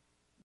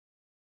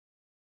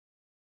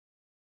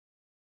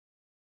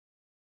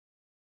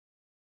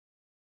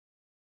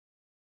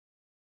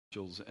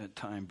at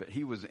time, but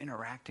he was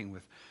interacting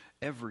with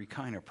every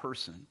kind of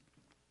person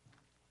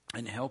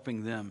and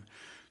helping them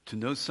to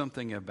know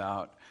something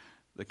about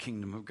the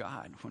kingdom of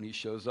God. When he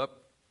shows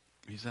up,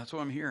 he says, that's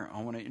why I'm here.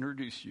 I want to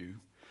introduce you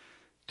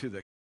to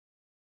the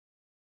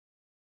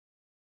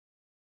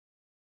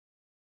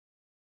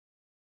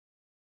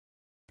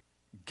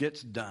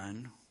gets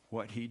done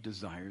what he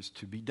desires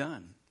to be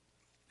done.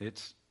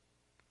 It's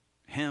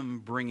him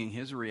bringing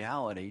his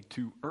reality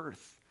to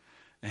earth.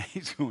 And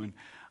he's going,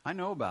 I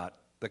know about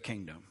the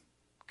kingdom,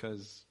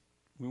 because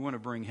we want to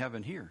bring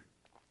heaven here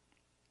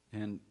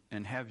and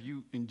have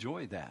you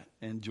enjoy that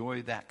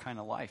kind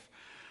of life.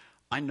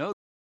 I know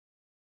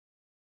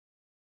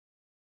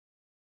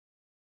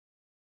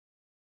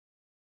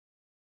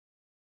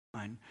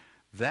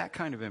that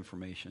kind of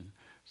information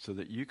so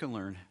that you can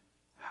learn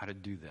how to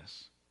do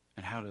this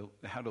and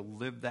how to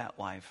live that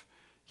life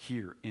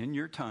here in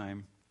your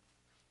time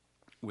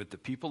with the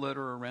people that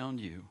are around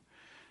you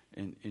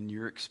in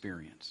your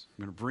experience.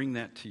 I'm going to bring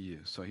that to you.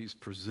 So he's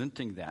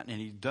presenting that, and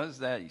he does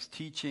that. He's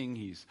teaching.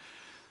 He's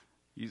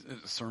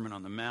a Sermon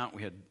on the Mount.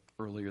 We had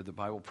earlier the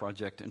Bible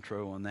Project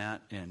intro on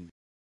that, and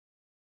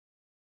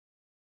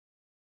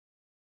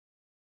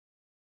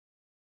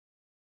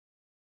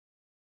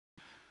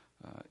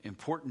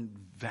important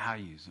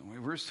values.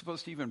 And we're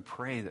supposed to even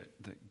pray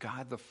that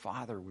God the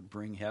Father would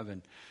bring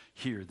heaven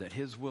here, that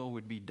his will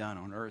would be done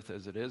on earth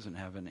as it is in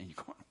heaven. And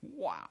you're going,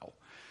 wow.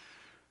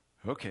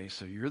 Okay,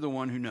 so you're the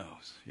one who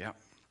knows. Yep.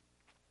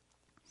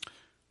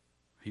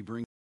 He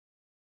brings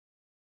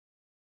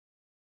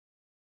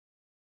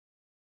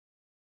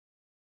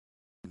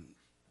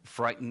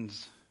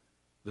frightens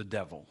the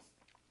devil.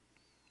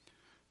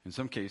 In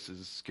some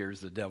cases, scares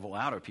the devil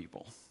out of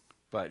people.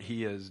 But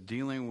he is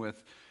dealing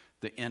with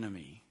the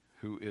enemy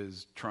who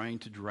is trying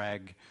to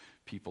drag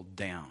people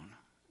down.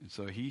 And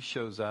so he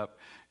shows up,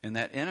 and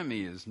that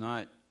enemy is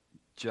not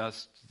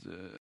just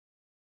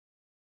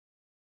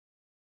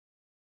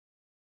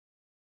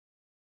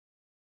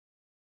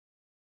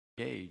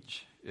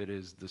age. It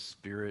is the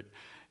spirit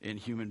in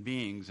human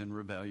beings in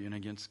rebellion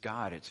against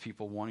God. It's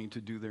people wanting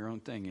to do their own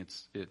thing.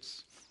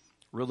 It's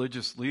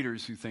religious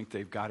leaders who think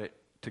they've got it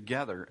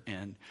together,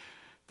 and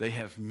they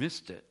have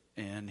missed it.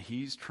 And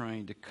he's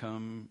trying to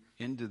come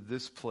into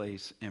this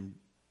place and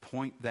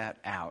point that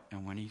out.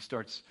 And when he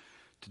starts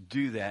to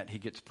do that, he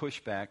gets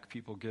pushback.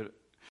 People get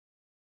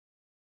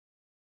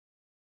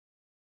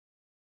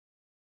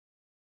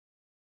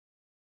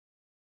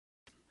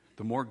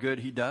the more good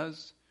he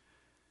does,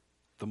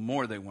 the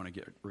more they want to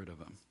get rid of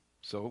him.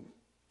 So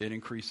it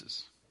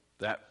increases.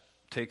 That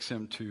takes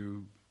him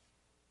to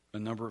a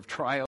number of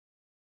trials.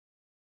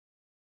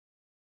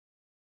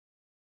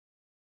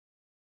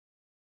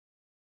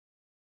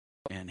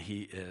 And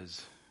he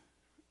is,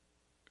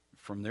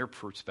 from their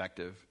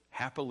perspective,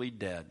 happily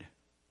dead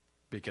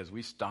because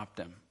we stopped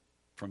him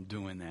from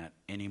doing that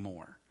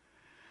anymore.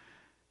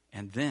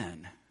 And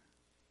then,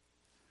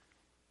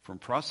 from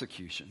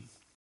prosecution,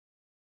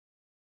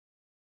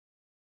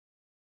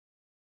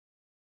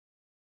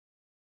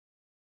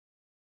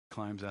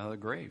 climbs out of the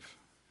grave.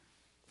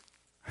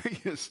 He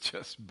is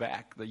just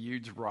back. The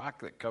huge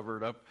rock that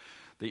covered up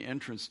the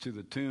entrance to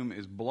the tomb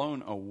is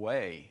blown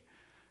away,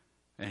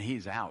 and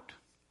he's out.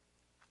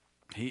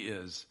 He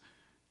is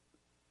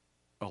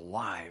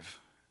alive,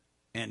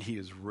 and he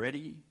is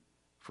ready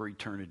for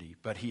eternity.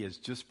 But he has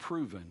just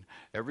proven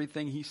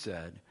everything he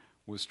said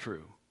was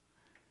true.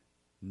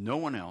 No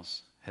one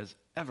else has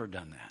ever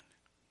done that.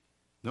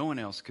 No one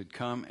else could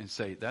come and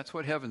say, that's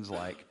what heaven's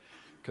like,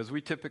 because we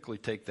typically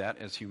take that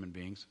as human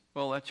beings.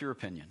 Well, that's your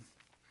opinion.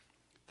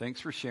 Thanks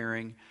for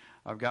sharing.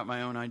 I've got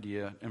my own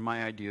idea, and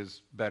my idea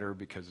is better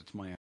because it's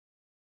my own.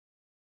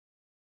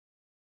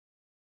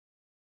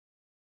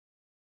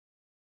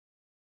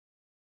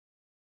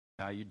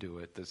 How you do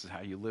it. This is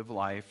how you live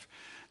life.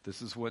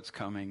 This is what's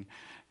coming.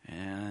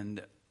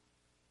 And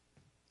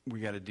we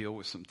got to deal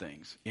with some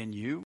things. In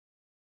you,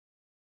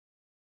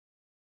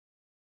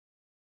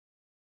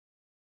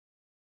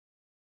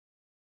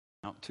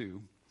 out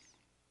too.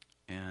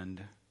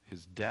 And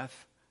his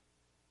death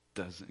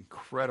does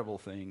incredible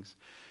things.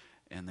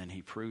 And then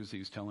he proves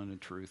he's telling the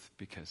truth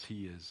because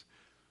he is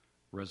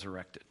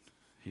resurrected.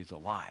 He's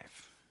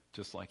alive,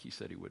 just like he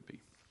said he would be.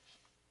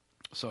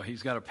 So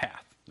he's got a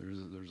path.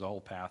 There's a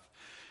whole path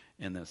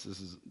in this.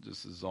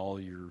 This is all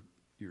your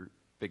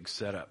big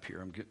setup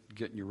here. I'm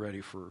getting you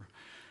ready for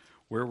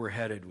where we're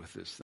headed with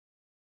this thing.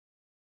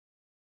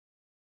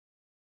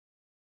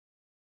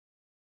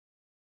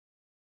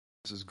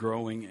 This is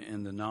growing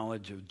in the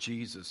knowledge of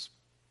Jesus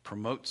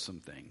promotes some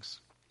things.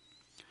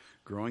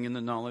 Growing in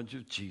the knowledge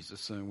of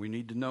Jesus, and we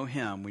need to know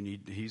him.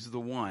 He's the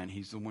one.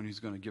 He's the one who's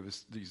going to give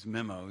us these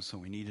memos. So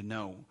we need to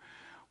know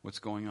what's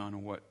going on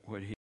and what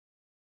he.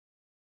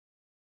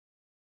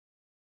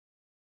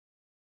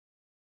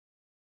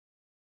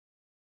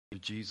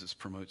 Jesus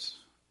promotes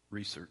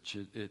research.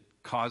 It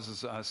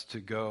causes us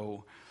to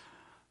go,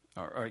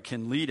 or it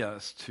can lead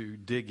us to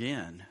dig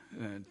in,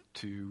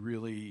 to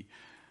really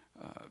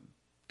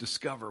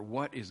discover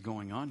what is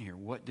going on here.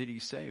 What did he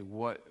say?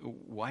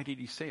 Why did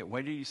he say it?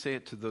 Why did he say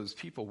it to those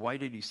people? Why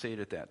did he say it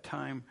at that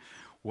time?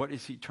 What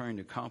is he trying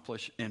to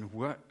accomplish? And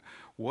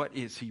what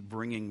is he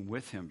bringing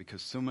with him?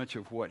 Because so much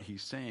of what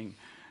he's saying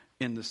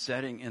in the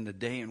setting and the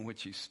day in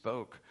which he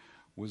spoke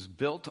was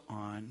built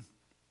on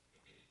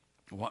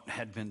what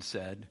had been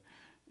said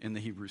in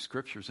the Hebrew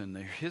Scriptures and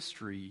the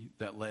history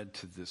that led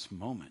to this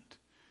moment.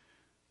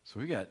 So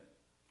we got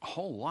a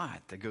whole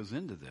lot that goes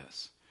into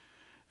this.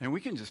 And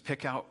we can just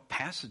pick out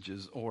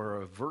passages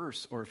or a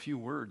verse or a few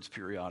words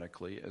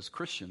periodically as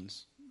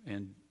Christians,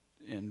 and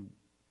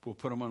we'll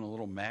put them on a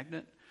little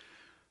magnet,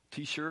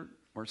 T-shirt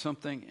or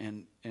something,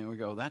 and we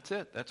go, that's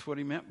it. That's what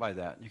he meant by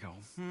that. And you go,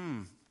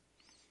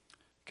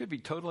 could be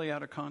totally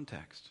out of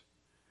context.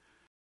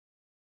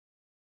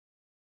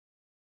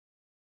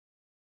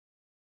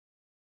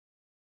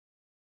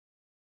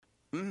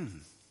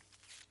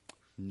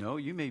 No,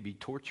 you may be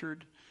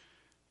tortured,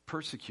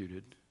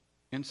 persecuted,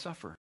 and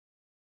suffer.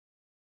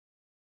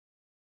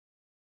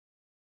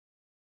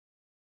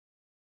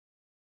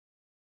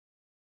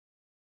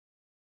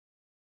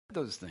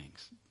 Those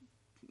things.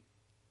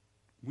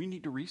 We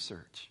need to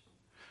research.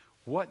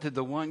 What did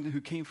the one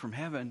who came from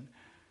heaven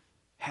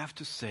have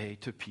to say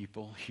to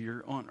people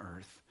here on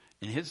earth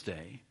in his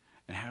day?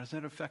 And how does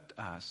that affect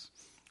us?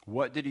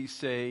 What did he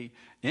say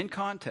in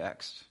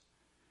context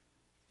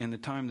in the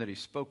time that he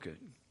spoke it?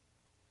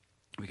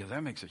 Because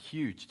that makes a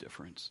huge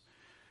difference.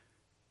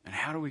 And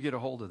how do we get a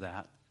hold of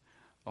that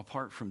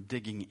apart from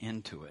digging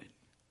into it?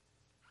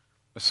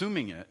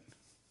 Assuming it.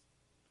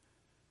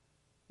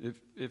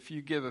 If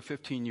you give a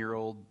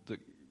 15-year-old the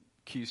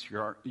keys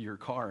to your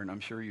car, and I'm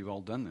sure you've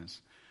all done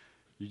this,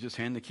 you just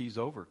hand the keys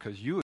over because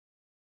you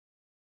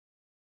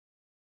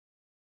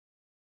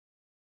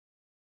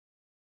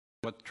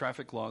what the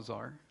traffic laws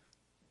are,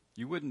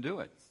 you wouldn't do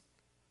it.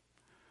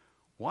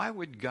 Why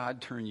would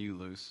God turn you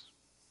loose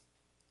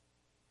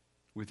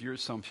with your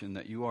assumption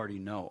that you already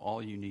know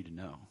all you need to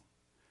know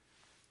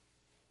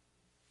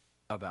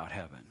about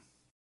heaven?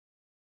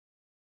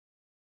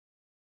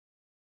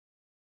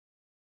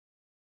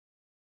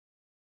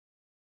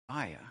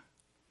 Messiah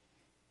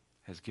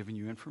has given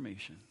you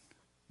information,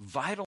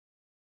 vital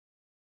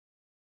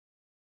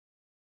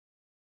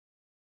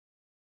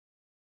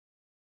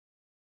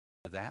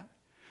that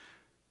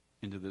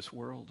into this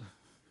world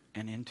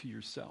and into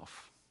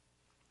yourself.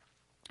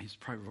 He's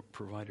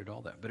provided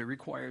all that. But it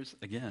requires,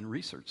 again,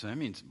 research. That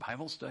means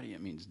Bible study.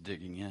 It means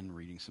digging in,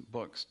 reading some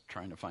books,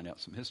 trying to find out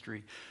some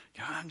history.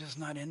 God, I'm just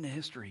not into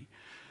history.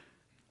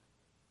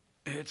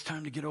 It's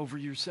time to get over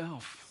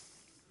yourself.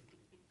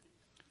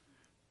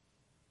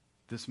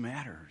 This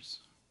matters.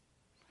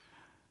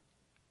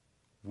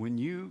 When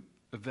you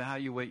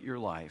evaluate your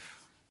life,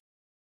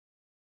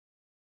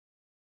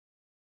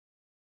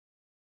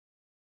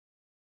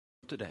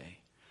 today,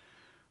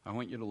 I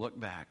want you to look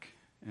back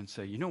and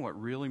say, you know what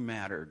really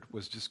mattered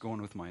was just going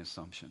with my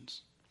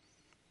assumptions?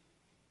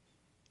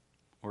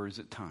 Or is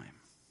it time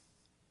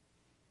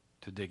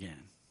to dig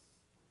in?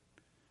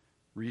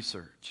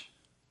 Research.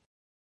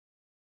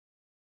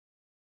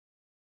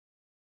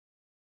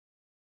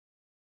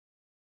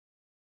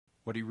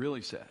 What he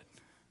really said.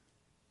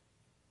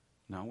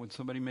 Not what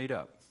somebody made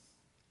up.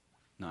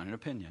 Not an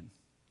opinion.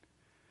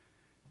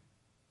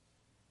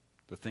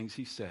 The things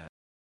he said.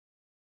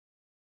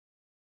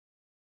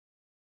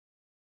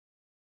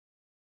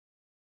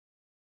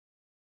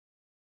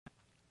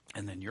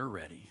 And then you're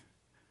ready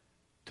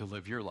to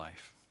live your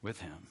life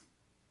with him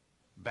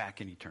back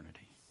in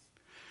eternity,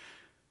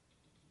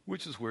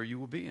 which is where you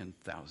will be in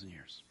 1,000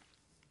 years.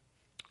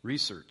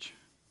 Research.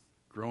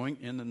 Growing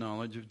in the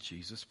knowledge of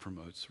Jesus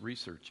promotes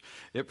research.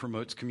 It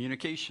promotes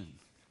communication.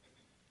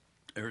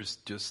 There's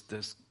just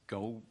this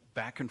go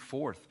back and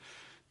forth,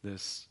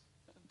 this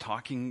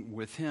talking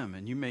with him.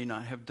 And you may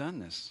not have done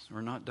this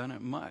or not done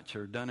it much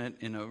or done it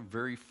in a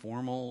very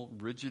formal,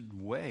 rigid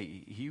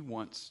way. He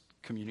wants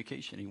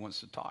communication. He wants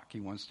to talk. He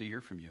wants to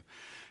hear from you.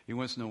 He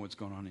wants to know what's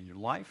going on in your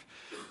life.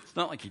 It's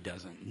not like he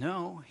doesn't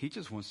know. He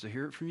just wants to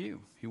hear it from you.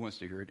 He wants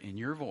to hear it in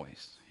your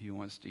voice. He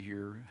wants to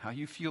hear how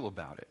you feel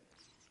about it.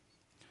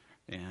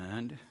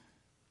 And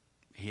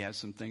he has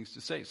some things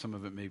to say. Some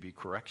of it may be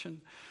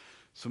correction.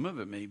 Some of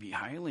it may be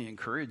highly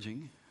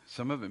encouraging.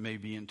 Some of it may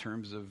be in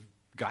terms of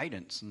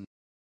guidance. And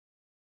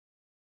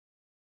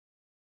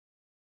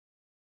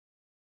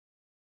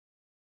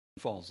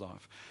falls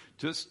off.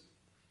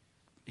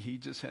 He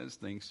just has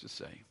things to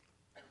say.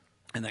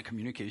 And that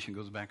communication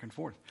goes back and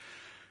forth.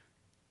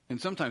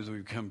 And sometimes we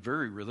become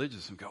very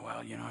religious and go,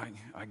 well,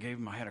 I gave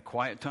him, I had a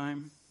quiet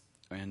time,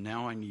 and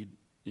now I need,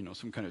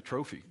 some kind of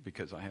trophy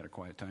because I had a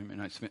quiet time.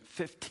 And I spent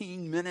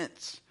 15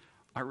 minutes.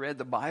 I read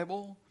the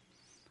Bible,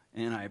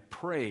 and I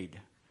prayed.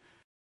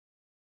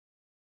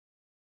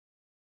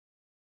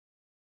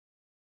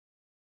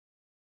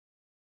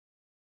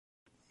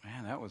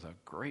 Man, that was a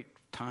great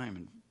time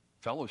and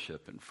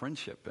fellowship and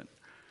friendship, and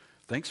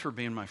thanks for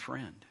being my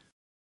friend.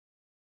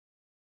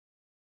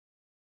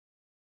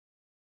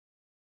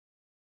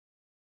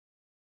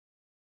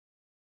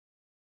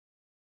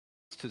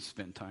 To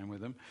spend time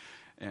with him,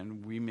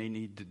 and we may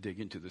need to dig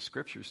into the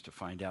scriptures to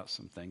find out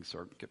some things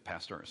or get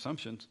past our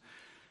assumptions,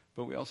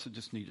 but we also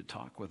just need to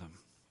talk with him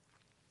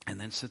and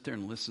then sit there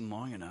and listen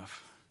long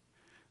enough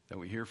that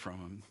we hear from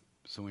him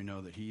so we know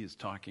that he is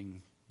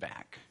talking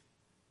back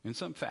in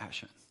some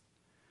fashion,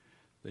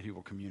 that he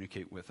will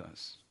communicate with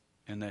us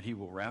and that he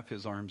will wrap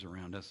his arms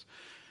around us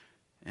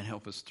and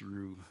help us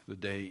through the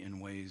day in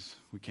ways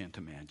we can't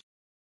imagine.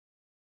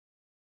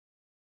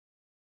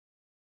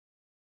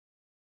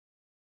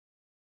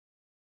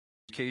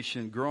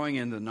 Education, growing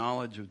in the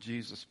knowledge of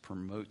Jesus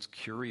promotes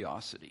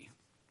curiosity.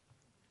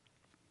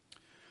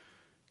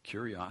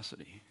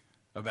 Curiosity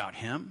about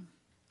him,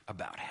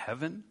 about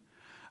heaven,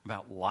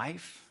 about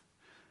life,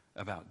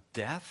 about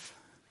death.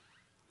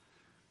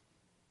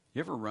 You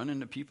ever run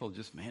into people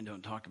just, man,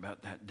 don't talk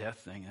about that death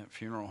thing. That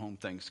funeral home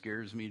thing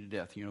scares me to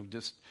death.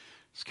 Just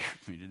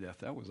scared me to death.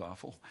 That was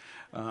awful.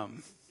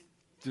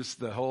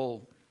 Just the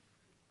whole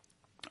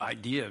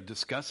idea of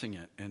discussing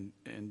it, and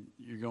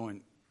you're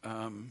going,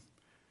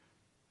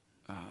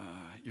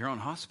 you're on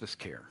hospice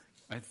care.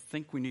 I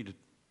think we need to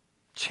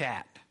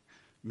chat,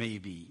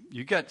 maybe.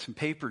 You got some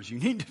papers you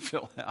need to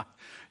fill out.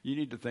 You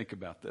need to think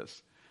about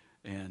this.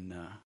 And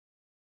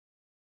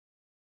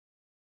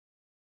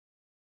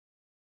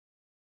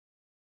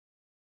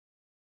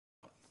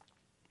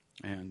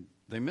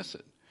they miss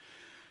it.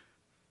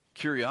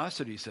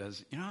 Curiosity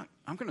says, you know what?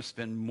 I'm going to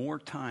spend more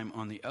time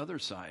on the other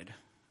side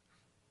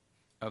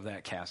of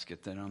that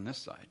casket than on this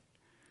side.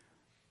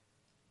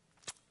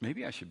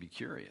 Maybe I should be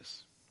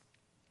curious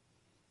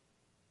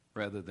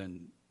rather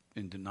than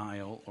in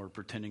denial or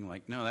pretending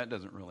like, no, that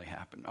doesn't really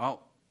happen.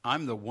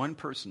 I'm the one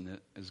person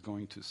that is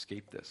going to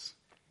escape this.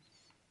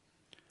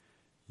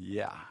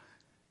 Yeah,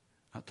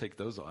 I'll take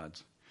those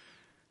odds.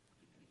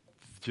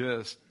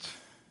 Just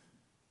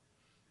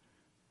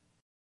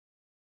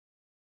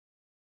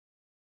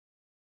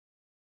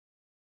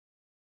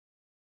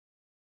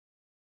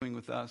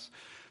with us,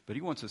 but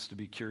he wants us to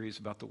be curious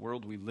about the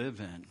world we live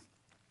in.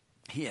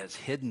 He has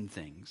hidden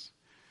things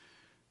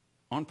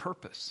on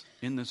purpose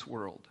in this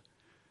world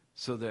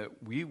so that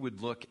we would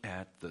look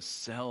at the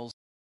cells.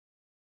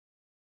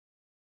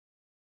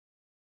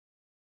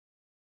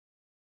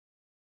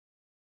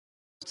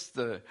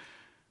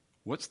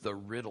 What's the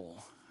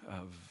riddle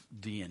of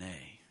DNA?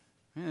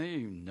 They didn't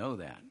even know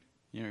that.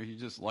 You know, you're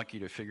just lucky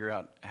to figure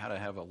out how to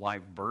have a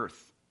live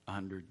birth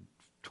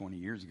 120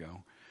 years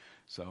ago.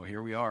 So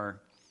here we are,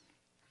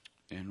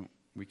 and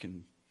we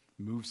can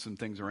move some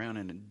things around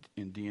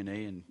in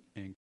DNA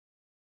and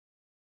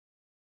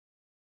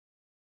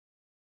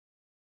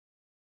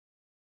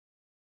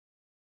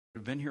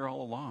have been here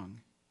all along.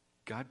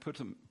 God put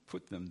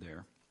them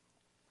there.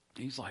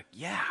 He's like,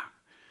 yeah,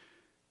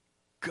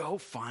 go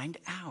find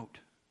out.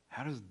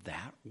 How does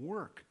that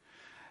work?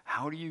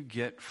 How do you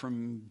get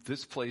from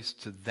this place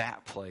to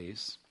that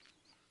place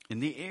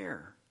in the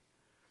air?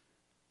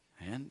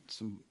 And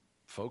some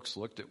folks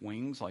looked at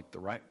wings like the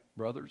Wright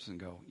brothers and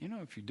go, you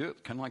know, if you do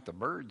it kind of like the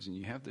birds and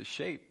you have this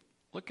shape,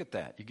 look at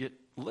that. You get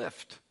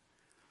lift.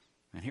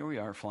 And here we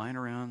are flying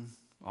around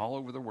all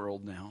over the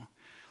world now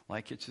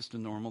like it's just a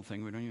normal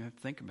thing. We don't even have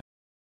to think about it.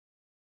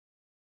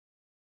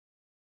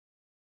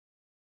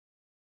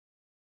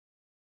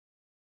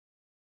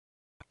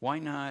 Why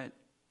not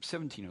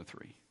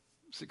 1703,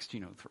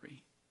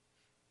 1603?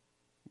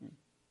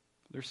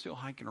 They're still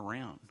hiking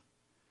around.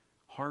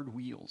 Hard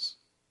wheels,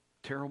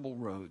 terrible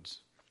roads.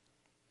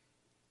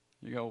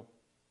 You go,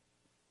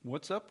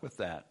 what's up with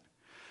that?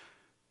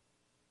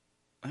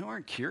 They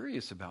weren't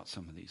curious about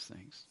some of these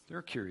things.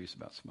 They're curious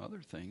about some other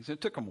things.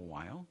 It took them a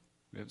while.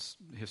 It's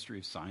the history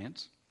of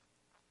science.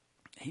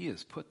 He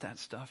has put that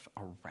stuff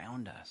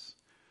around us.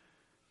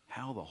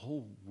 How the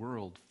whole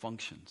world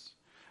functions.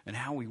 And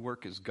how we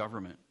work as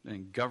government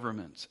and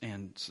governments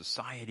and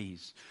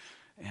societies.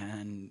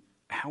 And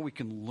how we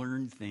can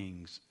learn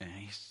things. And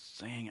he's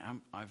saying,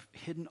 I've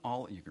hidden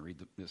all. You can read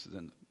this is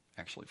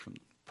actually from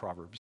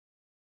Proverbs.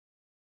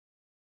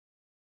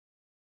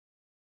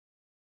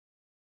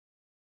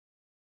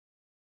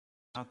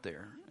 Out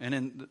there. And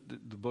in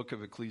the book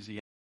of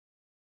Ecclesiastes,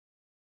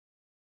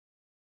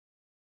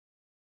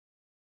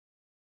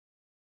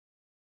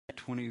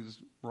 when he's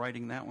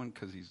writing that one,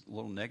 because he's a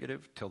little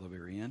negative till the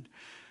very end.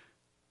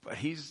 But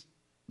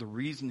the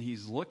reason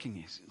he's looking,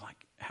 he's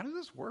like, how does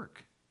this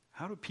work?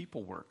 How do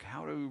people work?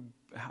 How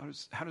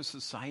does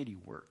society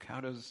work?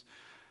 How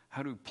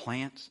do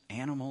plants,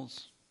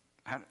 animals,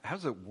 how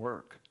does it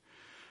work?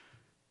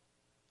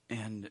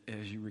 And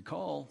as you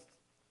recall,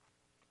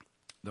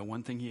 the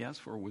one thing he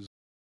asked for was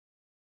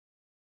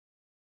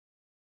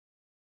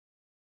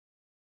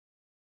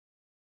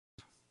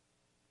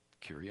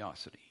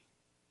curiosity.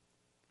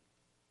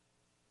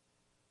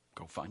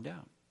 Go find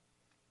out.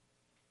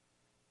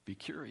 Be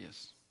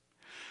curious.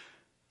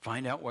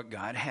 Find out what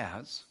God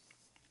has.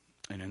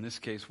 And in this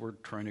case, we're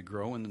trying to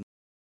grow in the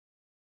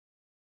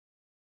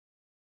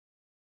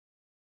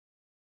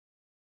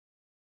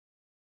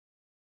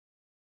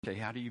okay,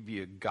 how do you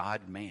be a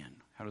God man?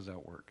 How does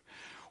that work?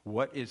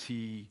 What is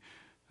he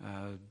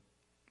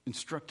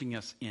instructing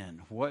us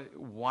in?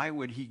 Why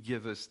would he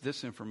give us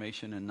this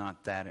information and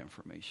not that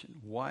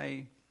information?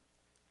 Why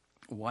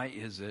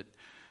is it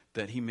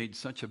that he made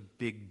such a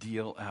big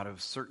deal out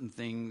of certain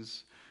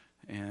things,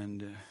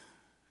 and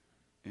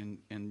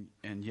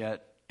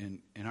yet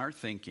in our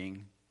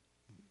thinking,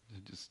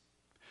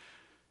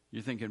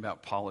 you're thinking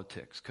about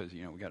politics because we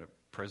got a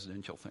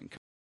presidential thing.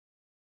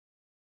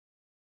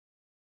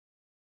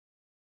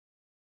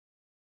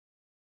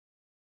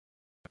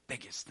 The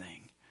biggest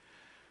thing.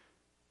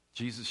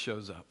 Jesus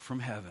shows up from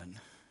heaven,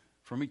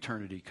 from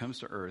eternity, comes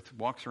to earth,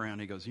 walks around.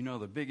 He goes,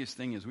 the biggest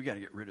thing is we got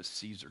to get rid of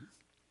Caesar.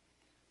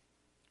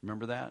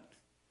 Remember that?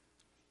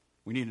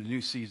 We need a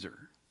new Caesar.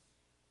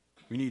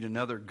 We need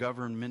another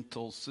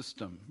governmental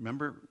system.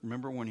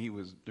 Remember when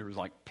there was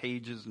like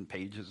pages and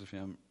pages of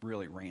him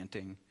really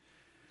ranting?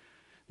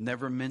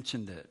 Never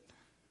mentioned it.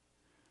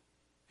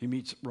 He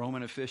meets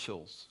Roman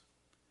officials.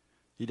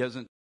 He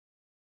doesn't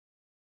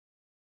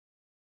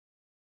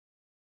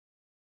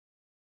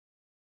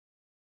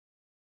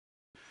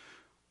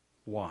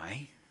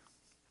Why?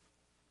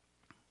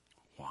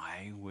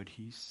 Why would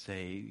he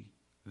say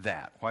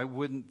that? Why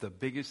wouldn't the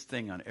biggest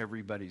thing on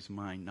everybody's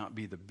mind not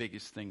be the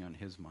biggest thing on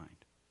his mind?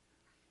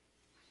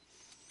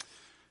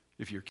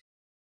 If you're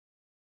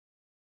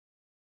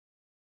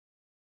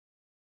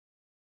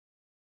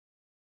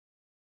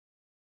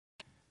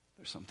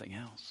there's something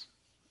else,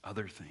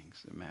 other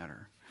things that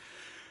matter.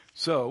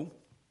 So,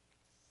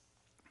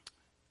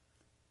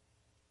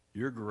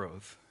 your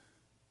growth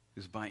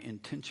is by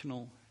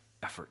intentional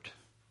effort.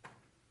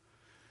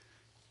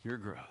 Your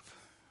growth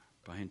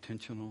by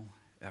intentional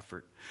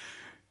effort.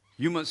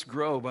 You must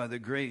grow by the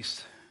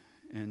grace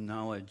and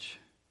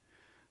knowledge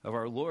of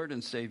our Lord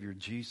and Savior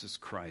Jesus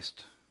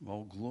Christ.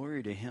 All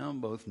glory to him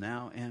both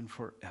now and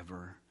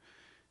forever.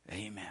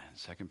 Amen.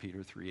 2 Peter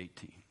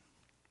 3:18.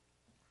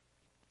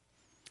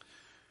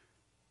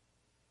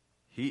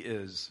 He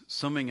is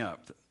summing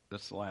up,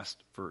 that's the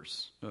last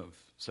verse of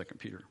 2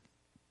 Peter.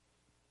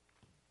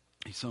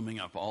 He's summing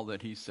up all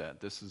that he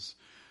said. This is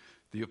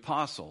the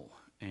apostle,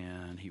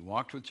 and he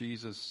walked with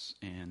Jesus,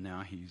 and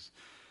now he's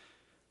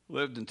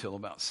lived until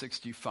about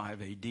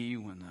 65 AD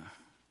when the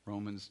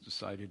Romans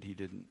decided he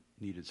didn't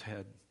need his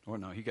head. Or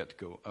no, he got to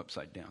go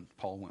upside down.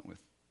 Paul went with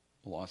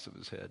the loss of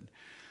his head.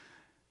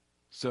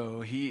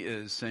 So he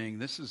is saying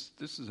this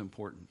is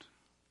important.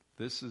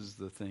 This is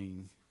the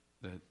thing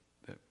that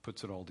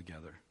puts it all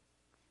together.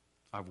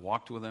 I've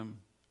walked with him,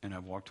 and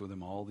I've walked with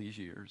him all these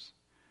years.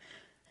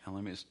 And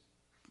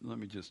let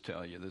me just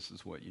tell you, this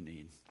is what you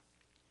need.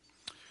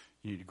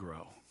 You need to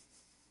grow.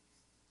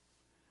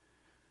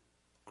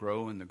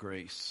 Grow in the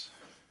grace.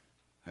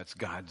 That's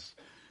God's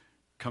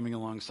coming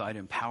alongside,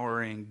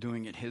 empowering,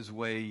 doing it his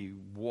way,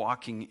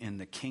 walking in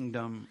the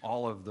kingdom.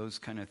 All of those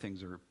kind of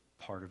things are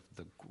part of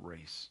the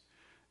grace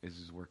as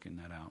he's working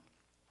that out.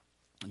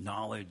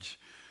 Knowledge,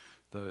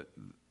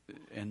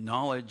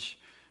 knowledge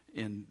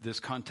in this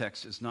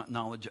context is not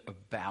knowledge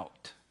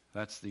about.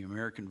 That's the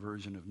American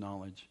version of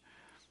knowledge.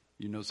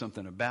 You know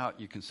something about,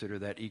 you consider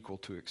that equal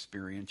to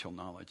experiential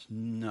knowledge.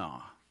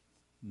 No,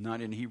 not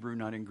in Hebrew,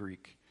 not in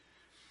Greek.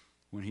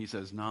 When he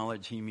says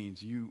knowledge, he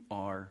means you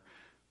are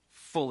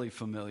fully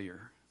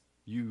familiar.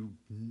 You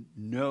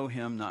know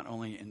him not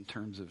only in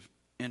terms of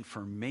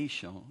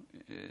information,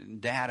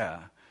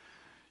 data,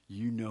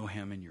 you know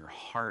him in your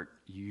heart.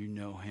 You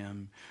know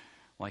him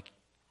like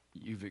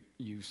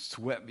you've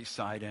sweat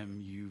beside him,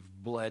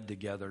 you've bled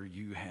together,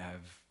 you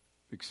have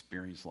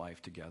experienced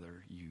life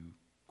together. You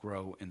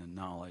grow in the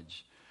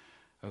knowledge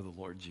of the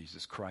Lord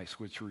Jesus Christ,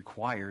 which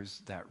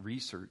requires that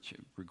research. It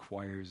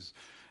requires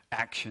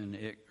action.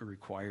 It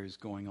requires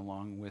going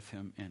along with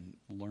him and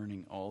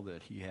learning all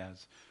that he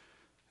has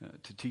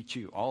to teach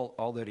you,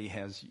 all that he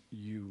has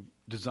you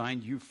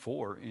designed you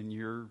for in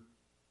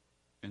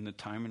the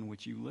time in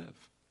which you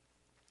live.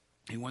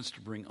 He wants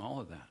to bring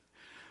all of that.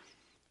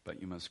 But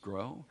you must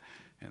grow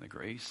in the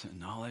grace and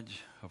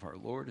knowledge of our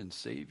Lord and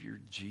Savior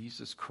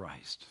Jesus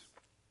Christ.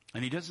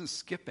 And he doesn't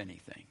skip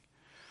anything.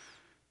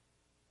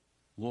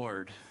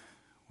 Lord,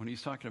 when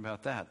he's talking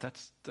about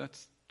that's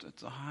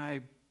a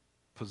high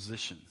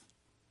position.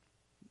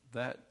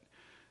 That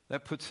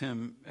puts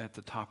him at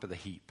the top of the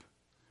heap.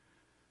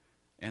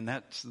 And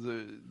that's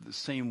the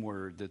same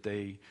word that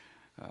they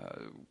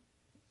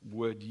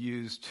would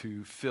use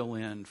to fill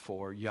in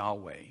for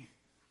Yahweh.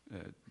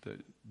 The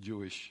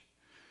Jewish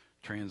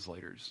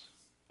translators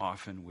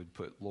often would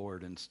put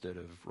Lord instead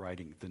of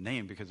writing the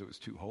name because it was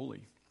too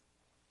holy.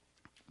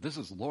 This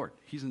is Lord.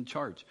 He's in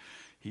charge.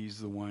 He's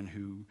the one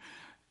who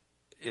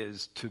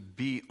is to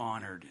be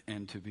honored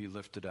and to be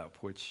lifted up,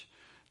 which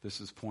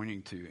this is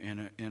pointing to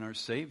in our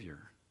Savior.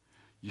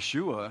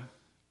 Yeshua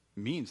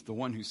means the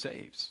one who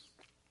saves.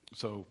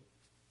 So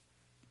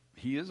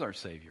he is our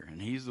Savior,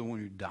 and he's the one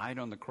who died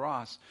on the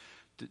cross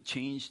that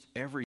changed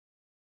every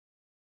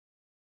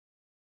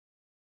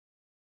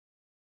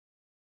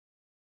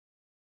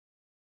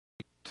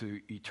to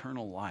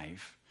eternal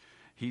life.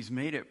 He's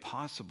made it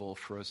possible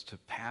for us to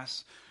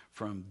pass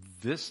from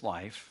this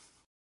life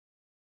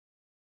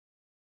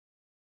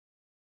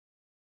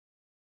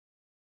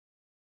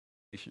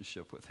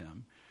relationship with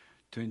him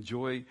to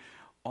enjoy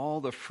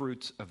all the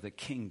fruits of the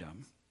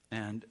kingdom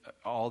and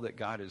all that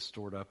God has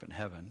stored up in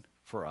heaven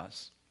for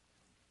us.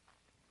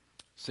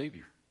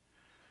 Savior,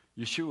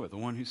 Yeshua, the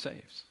one who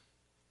saves.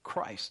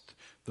 Christ,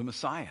 the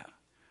Messiah.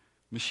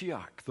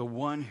 Mashiach, the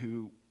one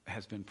who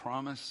has been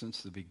promised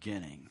since the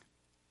beginning.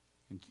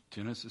 In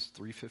Genesis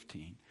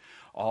 3:15,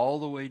 all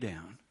the way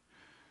down,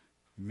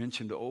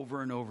 mentioned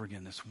over and over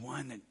again, this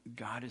one that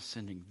God is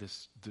sending,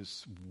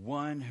 this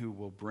one who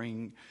will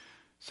bring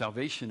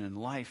salvation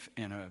and life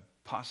and a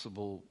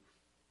possible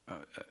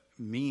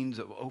means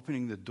of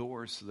opening the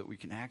doors so that we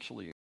can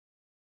actually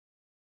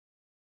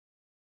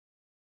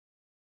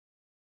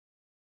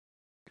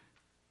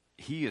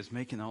he is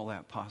making all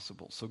that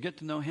possible. So get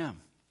to know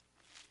him,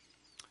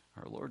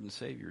 our Lord and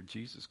Savior,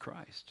 Jesus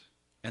Christ.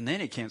 And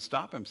then he can't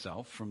stop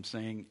himself from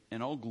saying,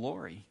 and all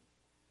glory,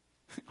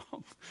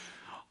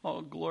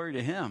 all glory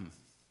to him,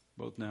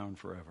 both now and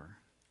forever.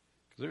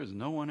 Because there is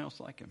no one else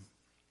like him.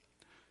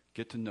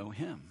 Get to know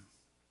him.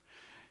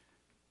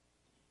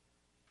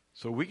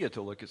 So we get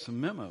to look at some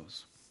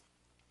memos.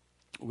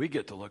 We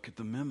get to look at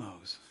the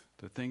memos,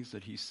 the things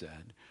that he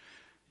said,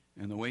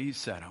 and the way he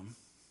said them,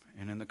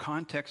 and in the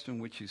context in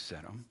which he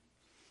said them,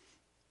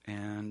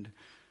 and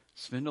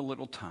spend a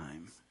little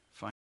time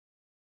finding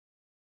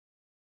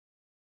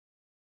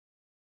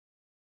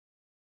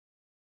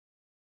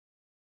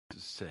what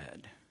is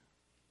said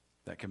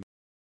that can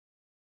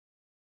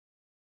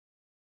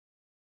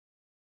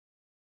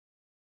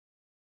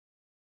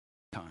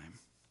time,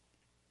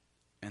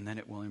 and then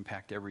it will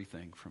impact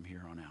everything from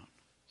here on out.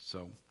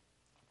 So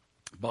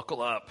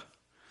buckle up.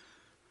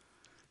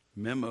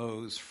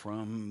 Memos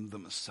from the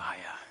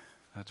Messiah.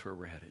 That's where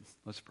we're headed.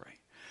 Let's pray.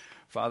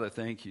 Father,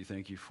 thank you.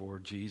 Thank you for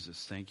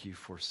Jesus. Thank you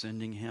for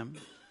sending him.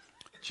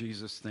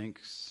 Jesus,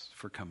 thanks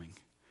for coming.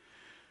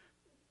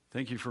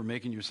 Thank you for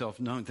making yourself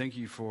known. Thank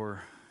you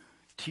for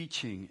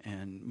teaching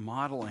and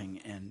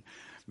modeling and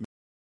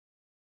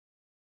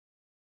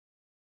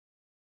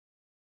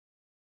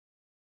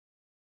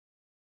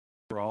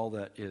for all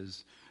that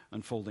is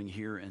unfolding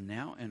here and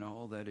now and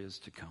all that is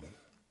to come.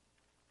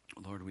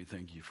 Lord, we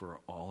thank you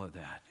for all of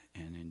that,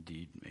 and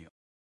indeed may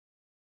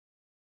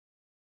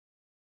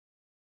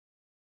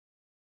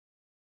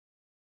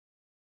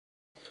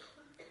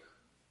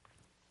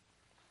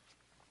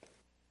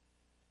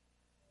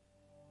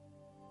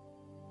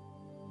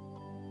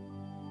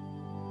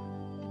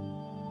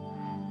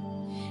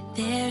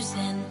There's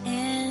an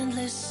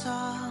endless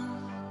song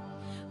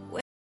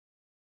where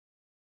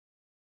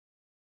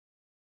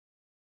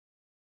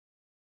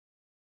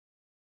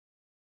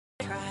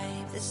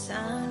tribe the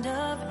sound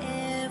of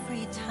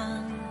every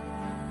tongue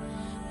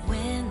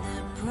when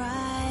the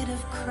bride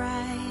of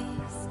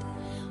Christ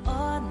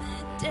on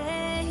that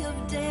day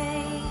of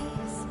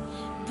days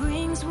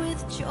brings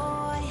with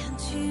joy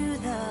unto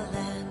the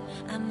Lamb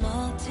a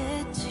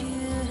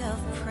multitude of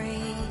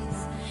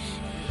praise,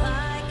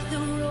 like the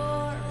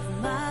roar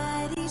of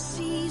mighty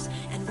seas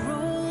and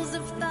rolls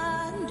of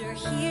thunder.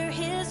 Hear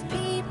his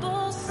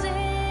people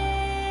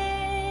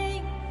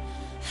sing,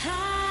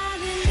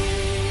 hallelujah,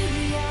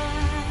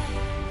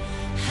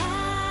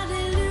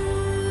 hallelujah,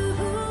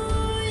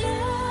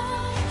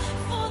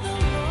 for the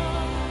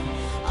Lord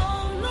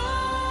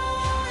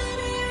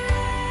Almighty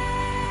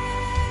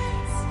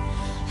reigns.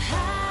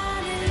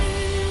 Hallelujah,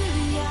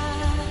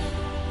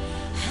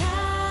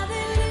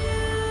 hallelujah,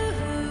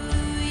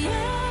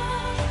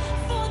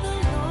 for the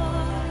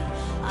Lord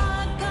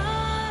our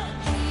God,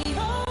 the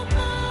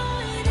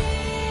Almighty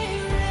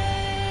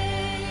reigns.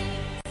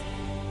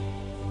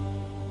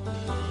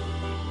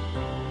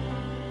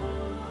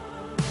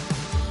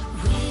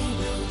 We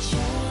will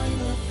join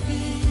the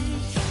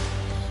feast,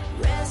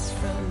 rest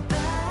from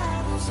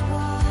battles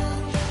won,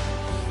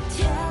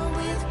 tell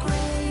with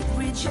great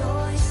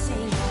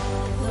rejoicing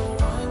all the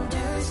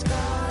wonders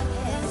God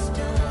has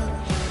done.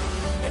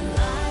 And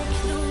like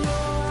the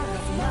roar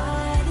of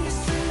mighty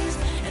seas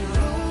and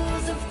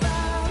rolls of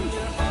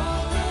thunder,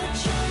 all the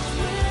church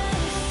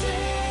will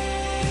sing,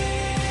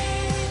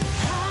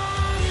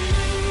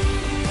 hallelujah,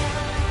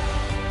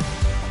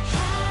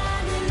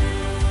 hallelujah,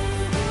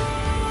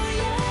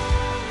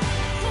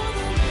 for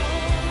the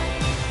Lord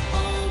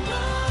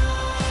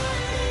Almighty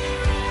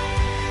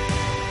reigns.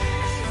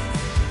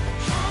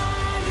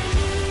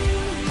 Hallelujah,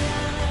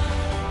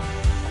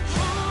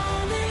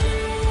 hallelujah,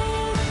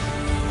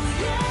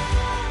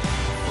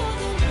 for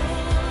the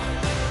Lord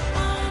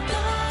our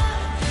God,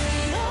 the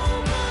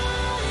Almighty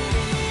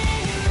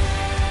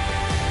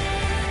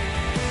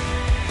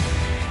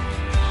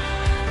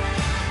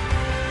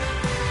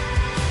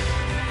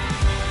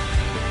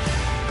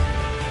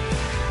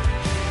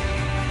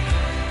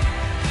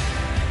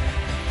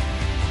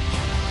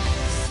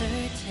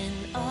certain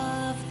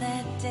of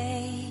that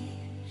day,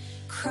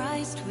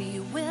 Christ we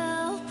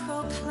will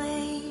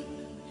proclaim.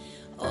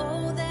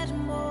 Oh, that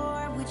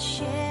more would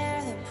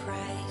share the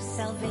price,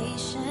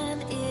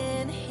 salvation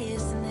in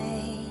his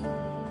name.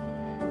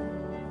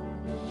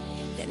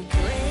 Then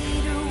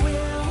greater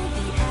will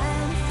the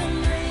anthem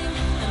ring,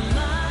 a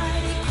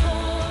mighty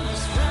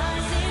chorus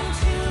rising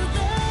to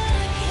the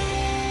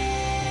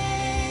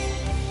King.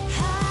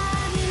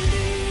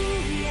 Hallelujah,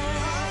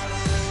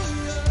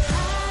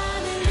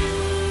 hallelujah,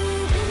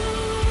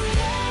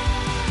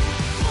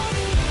 for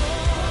the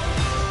Lord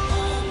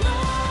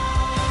Almighty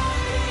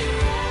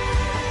reigns.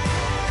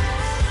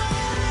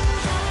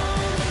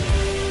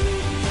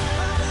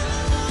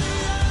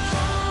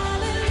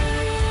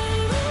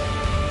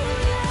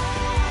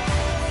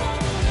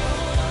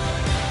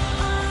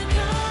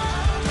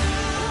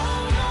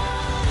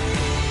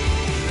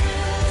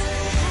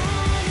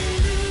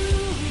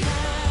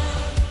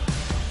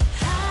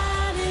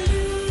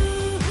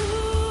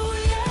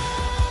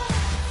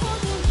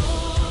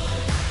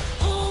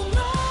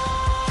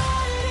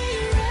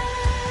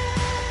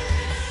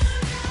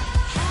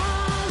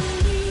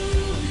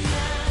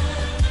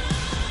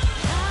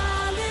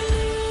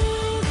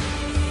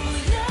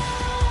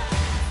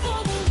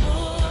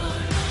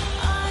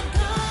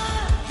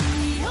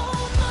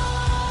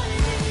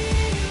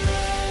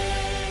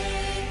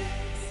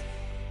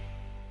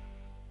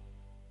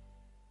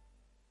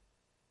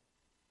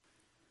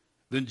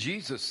 Then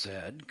Jesus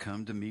said,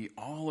 "Come to me,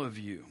 all of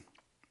you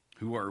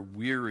who are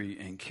weary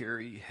and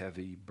carry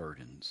heavy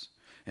burdens,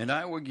 and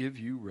I will give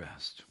you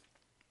rest.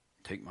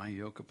 Take my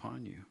yoke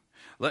upon you.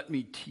 Let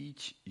me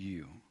teach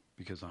you,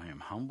 because I am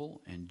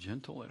humble and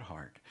gentle at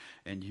heart,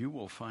 and you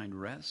will find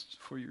rest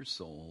for your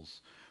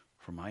souls.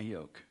 For my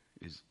yoke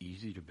is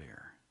easy to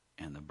bear,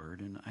 and the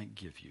burden I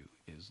give you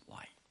is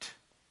light."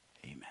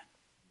 Amen.